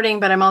others are hurting,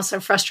 but I'm also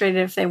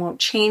frustrated if they won't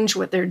change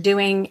what they're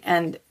doing.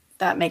 And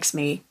that makes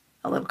me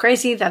a little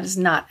crazy. That is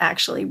not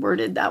actually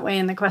worded that way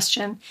in the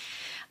question.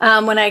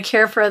 When I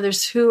care for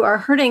others who are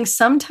hurting,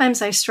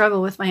 sometimes I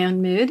struggle with my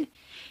own mood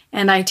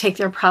and I take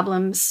their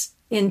problems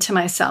into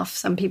myself.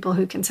 Some people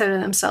who consider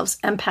themselves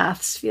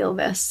empaths feel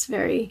this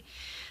very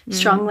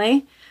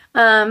strongly.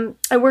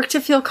 I work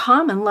to feel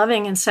calm and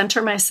loving and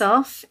center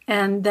myself.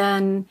 And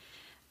then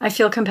I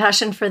feel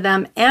compassion for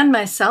them and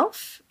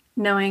myself,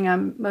 knowing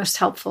I'm most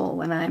helpful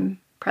when I'm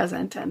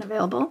present and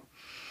available.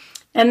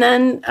 And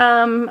then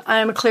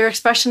I'm a clear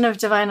expression of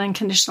divine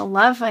unconditional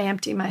love. I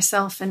empty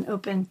myself and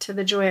open to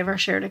the joy of our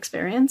shared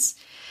experience.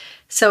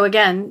 So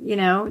again,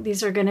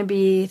 these are going to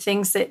be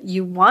things that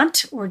you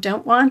want or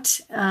don't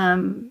want,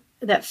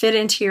 that fit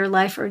into your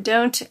life or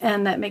don't,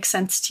 and that make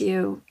sense to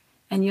you,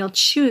 and you'll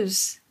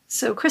choose.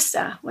 So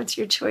Krista, what's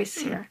your choice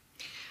here?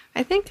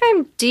 I think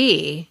I'm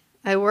D.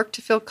 I work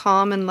to feel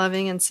calm and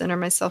loving and center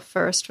myself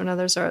first when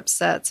others are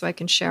upset so I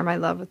can share my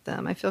love with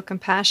them. I feel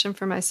compassion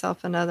for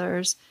myself and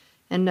others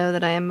and know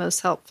that I am most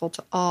helpful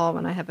to all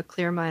when I have a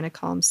clear mind, a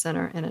calm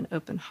center, and an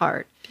open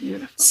heart.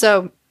 Beautiful.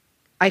 So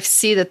I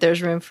see that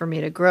there's room for me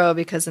to grow,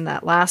 because in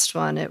that last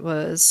one, it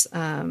was,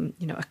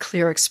 a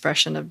clear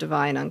expression of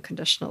divine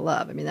unconditional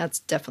love. I mean, that's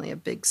definitely a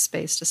big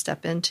space to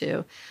step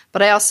into.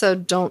 But I also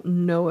don't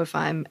know if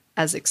I'm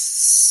as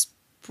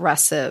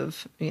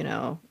expressive,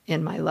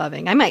 in my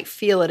loving. I might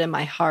feel it in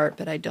my heart,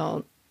 but I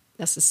don't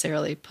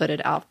necessarily put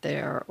it out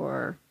there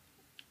or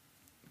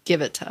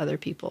give it to other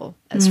people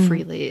as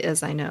freely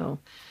as I know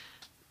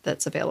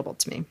that's available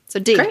to me. So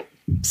D. Great.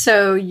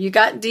 So you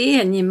got D,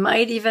 and you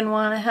might even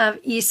want to have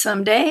E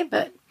someday,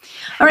 but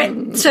all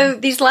right. So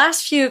these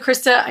last few,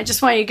 Krista, I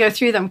just want you to go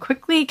through them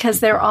quickly because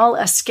they're all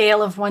a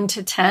scale of 1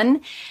 to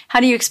 10.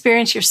 How do you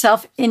experience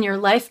yourself in your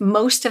life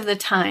most of the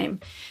time?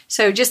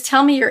 So just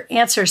tell me your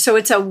answer. So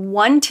it's a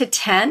 1 to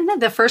 10.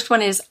 The first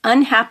one is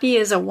unhappy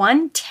is a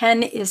 1.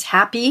 10 is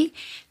happy.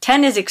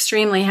 10 is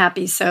extremely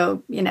happy.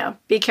 So,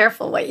 be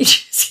careful what you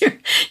choose here.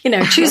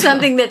 Choose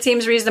something that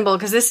seems reasonable,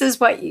 because this is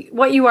what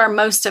you are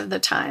most of the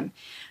time.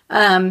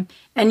 And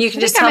you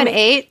can just tell I'm me. An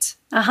 8.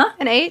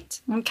 An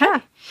 8.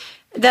 Okay.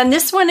 Then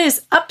this one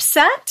is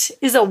upset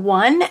is a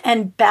 1,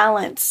 and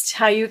balanced,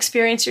 how you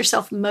experience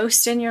yourself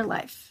most in your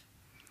life.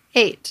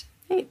 8.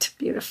 8.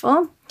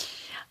 Beautiful.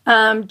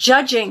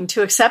 Judging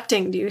to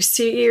accepting. Do you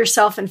see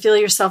yourself and feel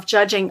yourself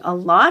judging a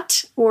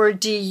lot? Or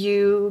do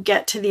you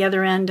get to the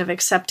other end of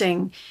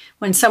accepting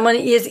when someone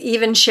is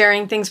even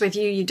sharing things with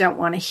you you don't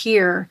want to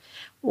hear,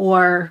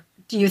 or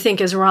do you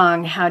think is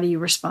wrong? How do you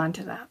respond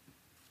to that?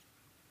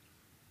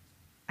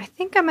 I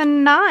think I'm a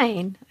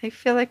 9. I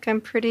feel like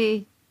I'm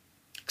pretty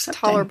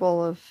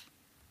tolerable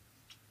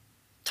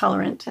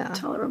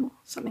tolerable,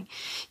 something.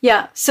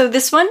 Yeah. So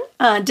this one,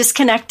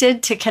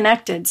 disconnected to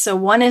connected. So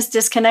 1 is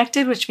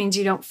disconnected, which means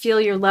you don't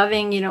feel you're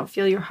loving, you don't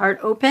feel your heart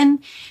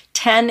open.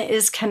 10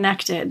 is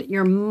connected.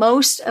 You're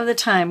most of the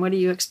time, what do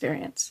you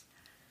experience?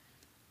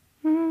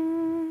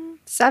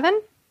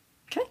 7.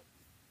 Okay.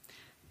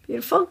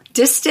 Beautiful.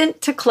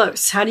 Distant to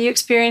close. How do you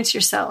experience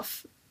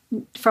yourself?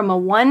 From a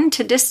 1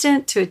 to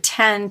distant to a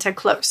 10 to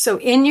close. So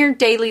in your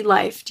daily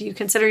life, do you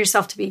consider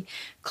yourself to be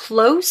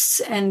close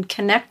and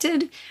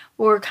connected,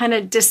 or kind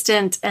of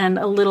distant and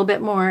a little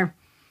bit more,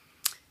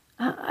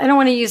 I don't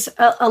want to use,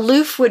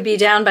 aloof would be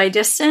down by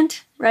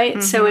distant, right?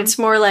 Mm-hmm. So it's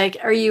more like,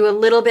 are you a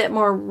little bit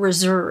more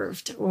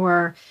reserved,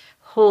 or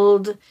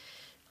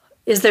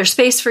is there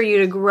space for you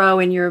to grow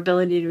in your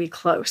ability to be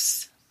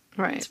close?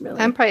 Right.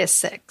 I'm probably a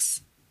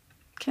 6.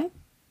 Okay.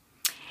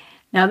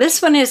 Now,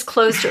 this one is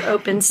closed or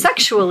open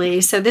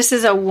sexually. So this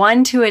is a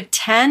 1 to a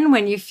 10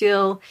 when you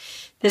feel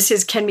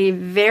can be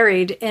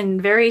varied in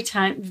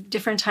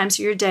different times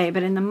of your day.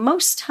 But in the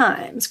most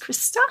times,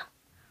 Krista?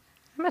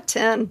 I'm a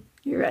 10.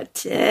 You're a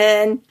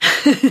 10.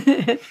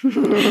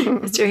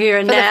 You're here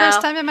and now. For the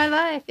first time in my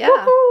life, yeah.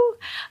 Woo-hoo.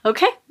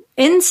 Okay.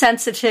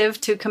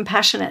 Insensitive to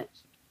compassionate.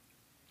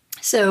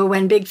 So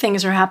when big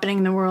things are happening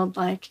in the world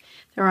like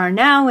there are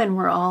now, and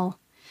we're all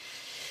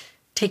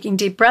taking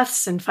deep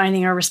breaths and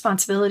finding our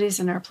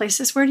responsibilities in our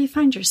places, where do you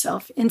find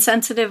yourself?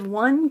 Insensitive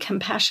 1,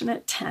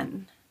 compassionate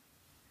 10.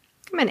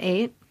 I'm an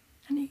 8.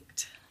 An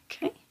 8.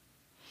 Okay.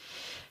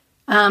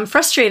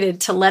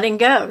 Frustrated to letting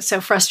go. So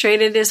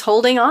frustrated is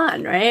holding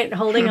on, right?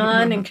 Holding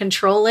on and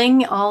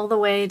controlling, all the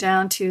way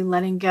down to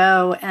letting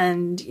go.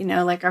 And,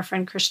 like our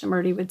friend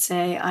Krishnamurti would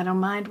say, I don't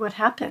mind what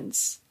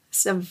happens.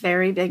 It's a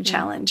very big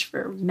challenge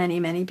for many,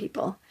 many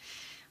people.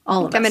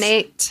 All of us. I'm an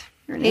 8.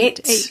 You're an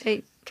 8.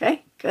 8.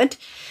 Okay, good.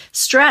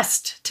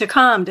 Stressed to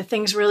calm. Do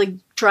things really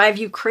drive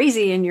you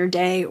crazy in your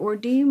day, or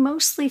do you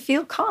mostly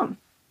feel calm?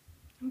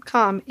 I'm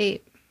calm.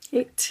 8.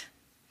 8.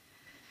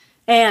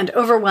 And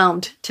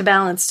overwhelmed to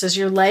balance.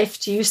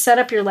 Do you set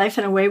up your life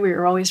in a way where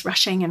you're always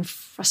rushing and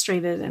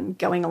frustrated and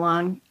going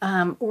along?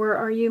 Or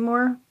are you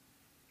more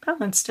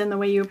balanced in the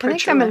way you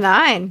approach your life? I'm a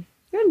 9.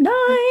 You're a 9.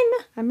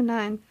 I'm a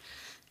 9.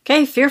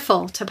 Okay,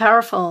 fearful to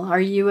powerful. Are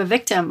you a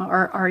victim,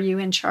 or are you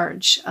in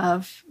charge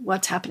of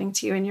what's happening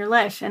to you in your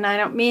life? And I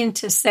don't mean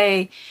to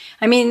say,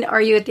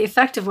 are you at the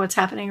effect of what's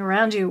happening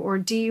around you, or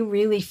do you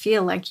really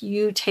feel like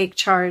you take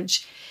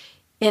charge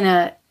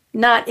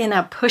not in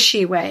a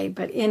pushy way,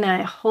 but in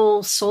a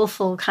whole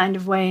soulful kind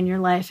of way in your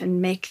life,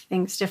 and make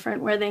things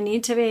different where they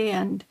need to be,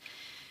 and,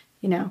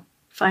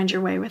 find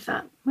your way with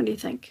that? What do you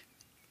think?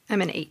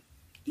 I'm an 8.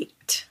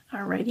 8.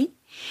 All righty.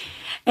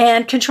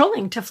 And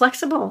controlling to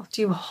flexible.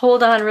 Do you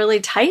hold on really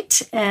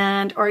tight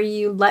or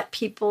you let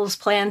people's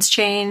plans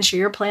change,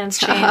 your plans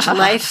change,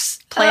 life's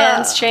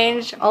plans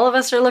change? All of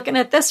us are looking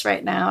at this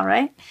right now,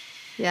 right?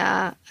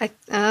 Yeah.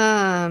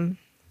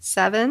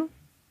 7.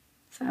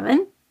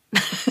 7?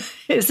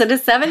 Is it a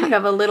 7? You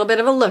have a little bit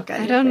of a look.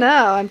 I don't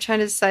know. I'm trying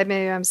to decide.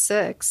 Maybe I'm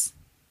 6.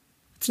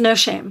 It's no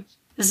shame.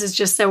 This is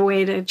just a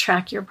way to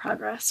track your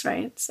progress,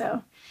 right?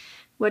 So,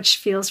 which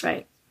feels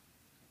right?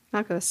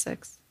 I'll go with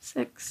 6.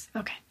 6.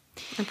 Okay.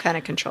 I'm kind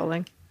of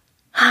controlling.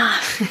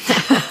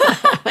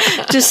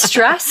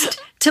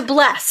 Distressed to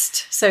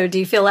blessed. So do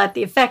you feel at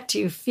the effect? Do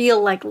you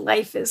feel like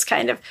life is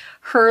kind of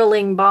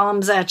hurling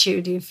bombs at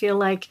you? Do you feel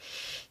like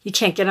you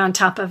can't get on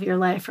top of your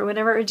life or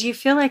whatever? Or do you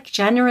feel like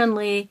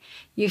genuinely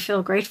you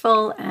feel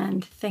grateful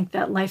and think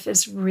that life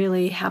is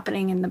really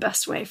happening in the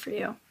best way for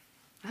you?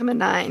 I'm a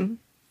 9.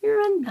 You're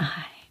a 9.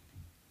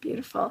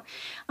 Beautiful.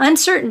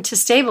 Uncertain to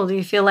stable. Do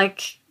you feel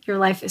like your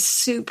life is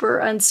super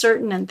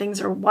uncertain and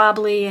things are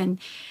wobbly? And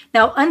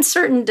now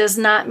uncertain does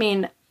not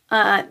mean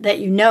that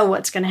you know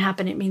what's going to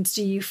happen. It means,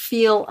 do you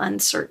feel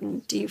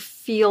uncertain? Do you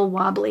feel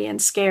wobbly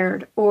and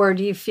scared? Or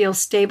do you feel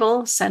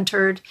stable,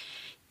 centered,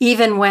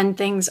 even when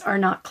things are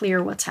not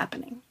clear what's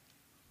happening?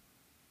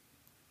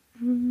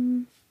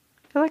 I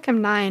feel like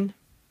I'm 9.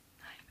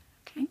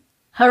 Okay.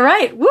 All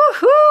right.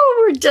 Woohoo!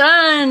 We're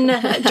done.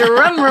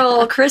 Drum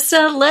roll,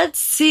 Krista. Let's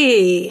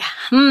see.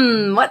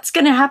 What's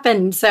going to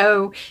happen?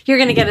 So you're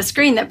going to get a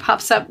screen that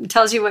pops up and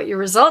tells you what your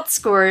results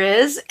score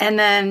is. And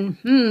then,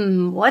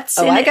 what's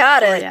in it? I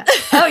got it. You?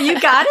 Oh, you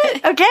got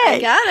it? Okay. I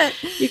got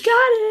it. You got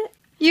it.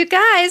 You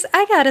guys,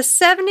 I got a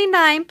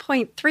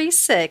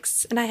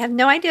 79.36, and I have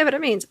no idea what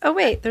it means. Oh,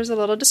 wait, there's a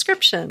little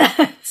description.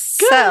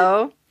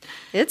 So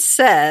it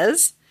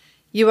says,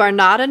 you are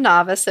not a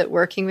novice at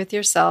working with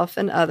yourself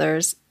and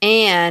others,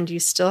 and you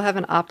still have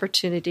an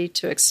opportunity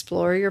to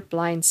explore your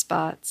blind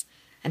spots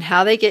and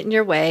how they get in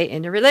your way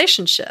in your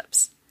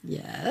relationships.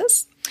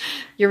 Yes.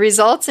 Your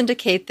results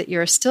indicate that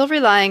you are still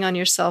relying on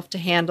yourself to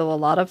handle a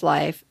lot of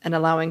life and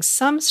allowing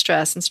some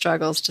stress and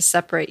struggles to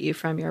separate you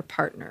from your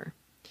partner.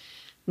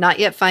 Not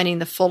yet finding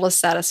the fullest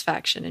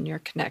satisfaction in your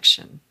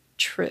connection.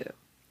 True.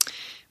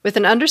 With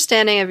an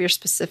understanding of your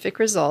specific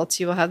results,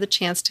 you will have the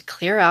chance to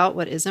clear out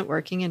what isn't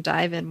working and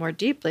dive in more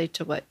deeply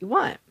to what you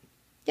want.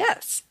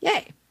 Yes.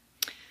 Yay.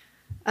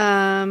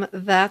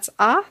 That's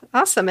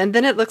awesome. And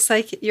then it looks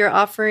like you're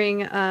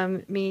offering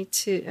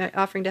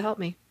offering to help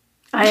me.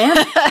 I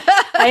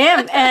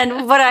am.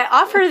 And what I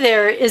offer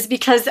there is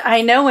because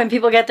I know when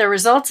people get their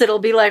results, it'll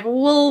be like,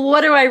 well,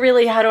 how do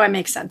I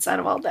make sense out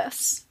of all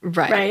this?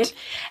 Right.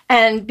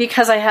 And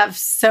because I have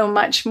so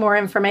much more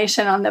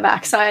information on the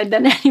backside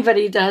than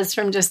anybody does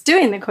from just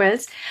doing the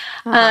quiz,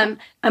 I'm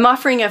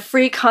offering a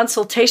free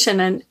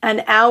consultation,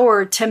 an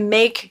hour to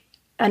make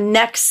a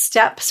next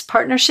steps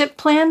partnership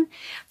plan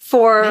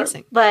for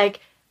Amazing. Like,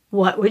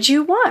 what would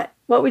you want?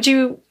 Do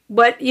you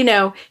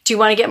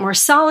want to get more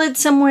solid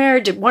somewhere?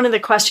 Did one of the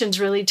questions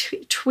really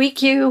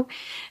tweak you?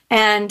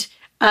 And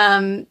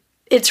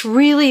it's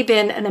really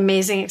been an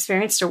amazing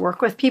experience to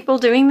work with people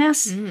doing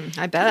this.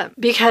 I bet.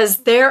 Because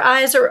their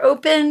eyes are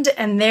opened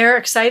and they're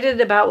excited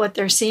about what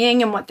they're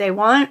seeing and what they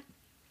want.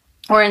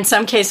 Or in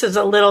some cases,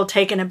 a little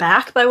taken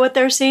aback by what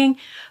they're seeing.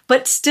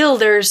 But still,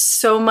 there's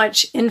so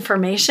much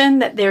information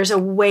that there's a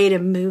way to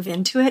move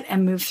into it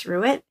and move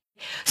through it.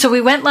 So we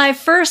went live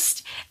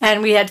first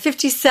and we had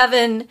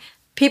 57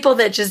 people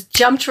that just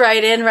jumped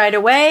right in right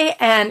away,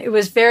 and it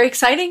was very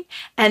exciting.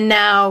 And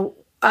now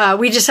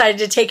we decided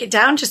to take it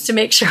down just to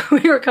make sure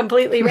we were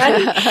completely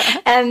ready.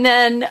 And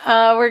then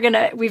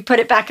we've put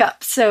it back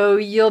up, so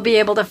you'll be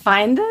able to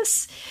find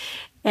this.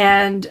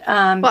 And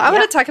I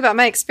want to talk about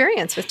my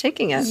experience with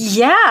taking it.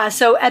 Yeah.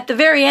 So at the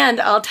very end,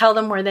 I'll tell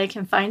them where they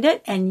can find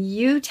it, and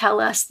you tell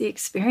us the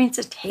experience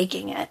of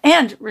taking it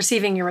and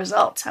receiving your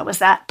results. How was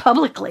that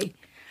publicly?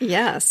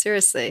 Yeah,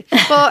 seriously.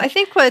 Well, I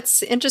think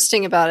what's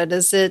interesting about it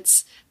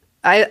is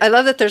I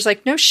love that there's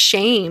like no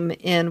shame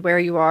in where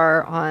you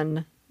are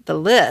on the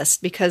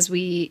list, because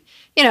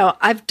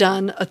I've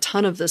done a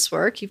ton of this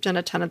work. You've done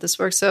a ton of this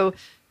work. So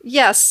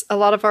yes, a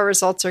lot of our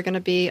results are going to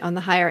be on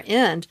the higher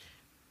end.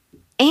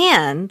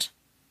 And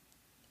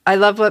I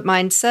love what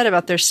mine said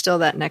about there's still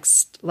that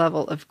next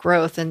level of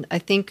growth. And I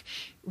think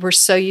we're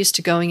so used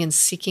to going and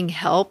seeking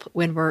help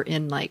when we're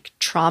in like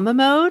trauma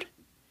mode,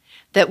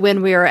 that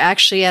when we are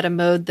actually at a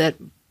mode that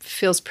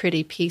feels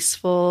pretty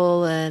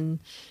peaceful and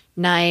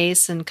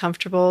nice and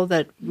comfortable,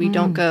 that we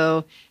don't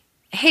go,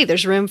 hey,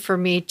 there's room for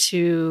me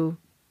to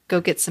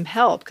go get some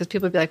help. Because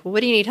people would be like, well,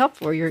 what do you need help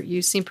for?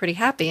 You seem pretty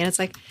happy. And it's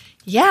like,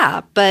 yeah,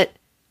 but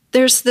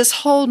there's this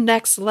whole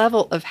next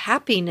level of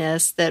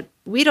happiness that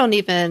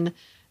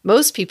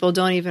most people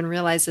don't even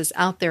realize is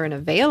out there and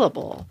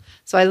available.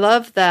 So I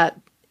love that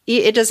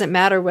it doesn't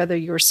matter whether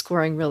you're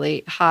scoring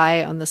really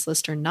high on this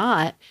list or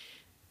not.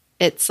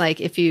 It's like,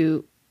 if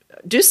you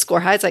do score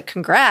high, it's like,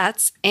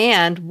 congrats.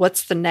 And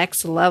what's the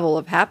next level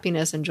of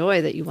happiness and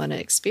joy that you want to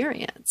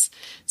experience?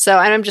 So,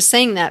 and I'm just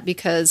saying that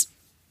because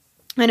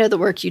I know the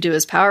work you do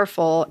is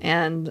powerful.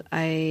 And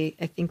I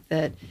think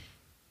that,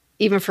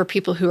 even for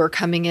people who are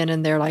coming in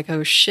and they're like,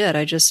 oh shit,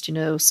 I just,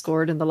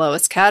 scored in the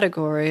lowest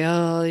category.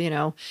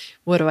 Oh,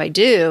 what do I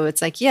do?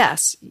 It's like,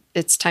 yes,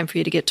 it's time for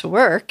you to get to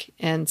work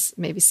and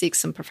maybe seek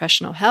some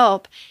professional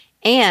help.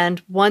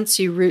 And once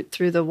you root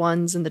through the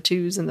 1s and the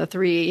 2s and the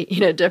 3,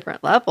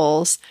 different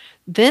levels,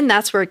 then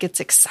that's where it gets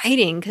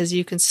exciting because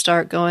you can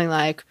start going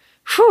like,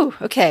 whew,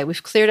 okay,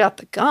 we've cleared out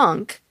the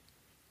gunk.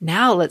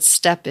 Now let's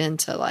step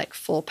into like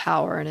full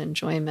power and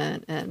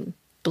enjoyment and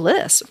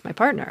bliss with my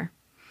partner.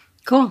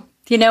 Cool.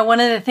 One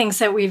of the things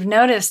that we've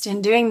noticed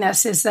in doing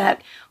this is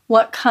that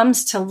what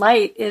comes to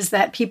light is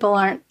that people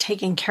aren't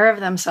taking care of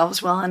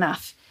themselves well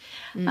enough.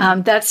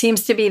 That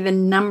seems to be the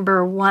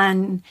number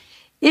one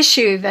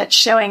issue that's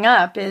showing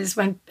up is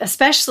when,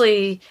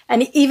 especially,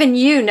 and even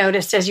you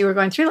noticed as you were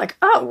going through, like,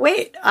 oh,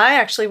 wait, I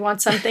actually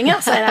want something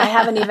else and I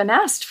haven't even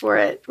asked for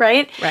it,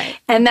 right? Right.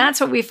 And that's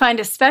what we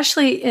find,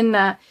 especially in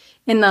the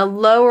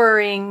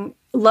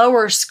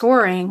lower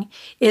scoring,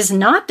 is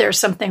not there's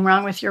something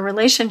wrong with your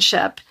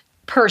relationship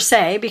per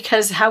se,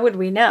 because how would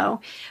we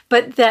know?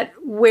 But that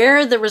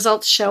where the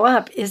results show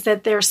up is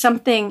that there's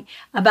something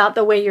about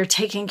the way you're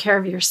taking care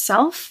of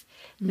yourself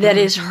that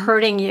is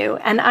hurting you.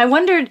 And I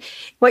wondered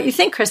what you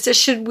think, Krista.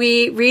 Should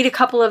we read a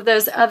couple of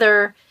those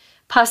other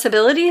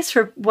possibilities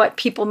for what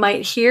people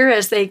might hear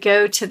as they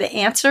go to the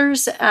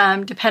answers,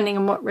 depending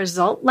on what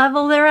result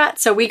level they're at?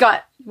 So we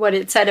got what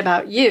it said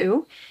about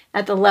you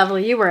at the level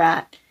you were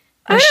at.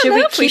 I don't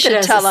know if we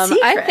should tell them.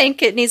 Secret? I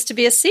think it needs to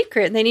be a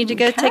secret, and they need to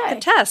go take the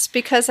test,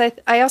 because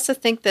I also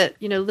think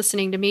that,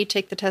 listening to me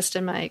take the test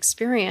in my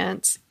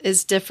experience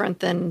is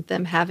different than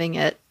them having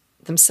it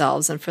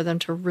themselves, and for them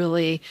to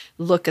really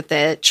look at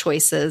the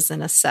choices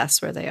and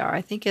assess where they are.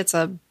 I think it's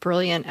a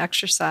brilliant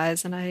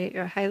exercise, and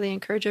I highly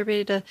encourage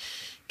everybody to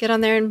get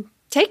on there and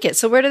take it.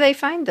 So where do they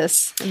find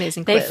this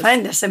amazing quiz? They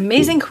find this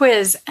amazing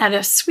quiz at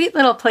a sweet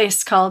little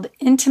place called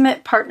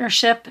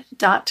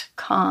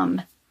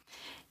intimatepartnership.com.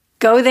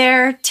 Go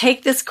there,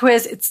 take this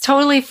quiz. It's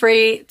totally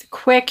free. It's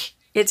quick.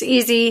 It's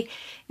easy.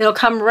 It'll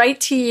come right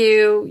to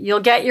you. You'll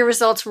get your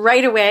results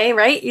right away,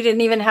 right? You didn't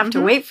even have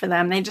to wait for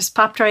them. They just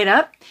popped right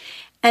up.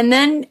 And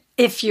then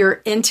if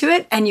you're into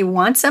it and you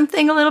want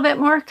something a little bit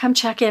more, come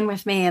check in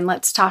with me and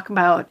let's talk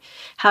about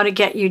how to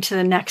get you to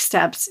the next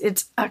steps.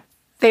 It's a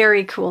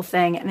very cool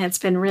thing, and it's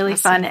been really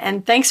fun.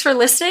 And thanks for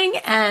listening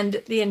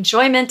and the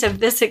enjoyment of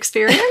this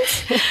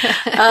experience.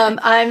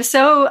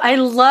 I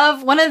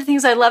love, one of the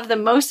things I love the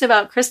most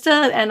about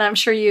Krista, and I'm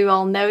sure you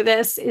all know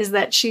this, is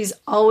that she's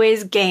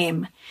always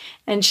game.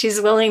 And she's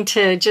willing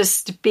to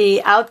just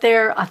be out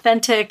there,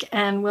 authentic,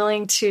 and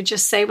willing to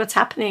just say what's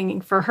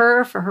happening for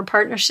her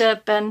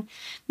partnership, and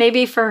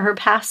maybe for her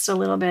past a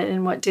little bit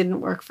and what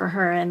didn't work for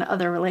her in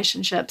other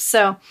relationships.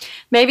 So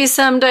maybe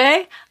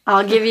someday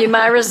I'll give you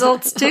my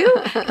results too.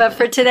 But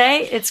for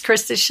today, it's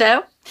Krista's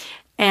show.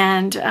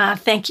 And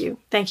thank you.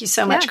 Thank you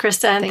so much,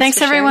 Krista. And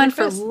thanks everyone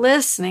for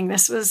listening.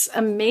 This was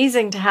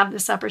amazing to have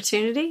this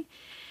opportunity.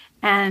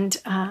 And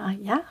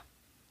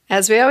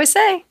as we always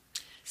say,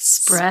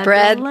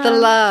 spread the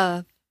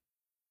love.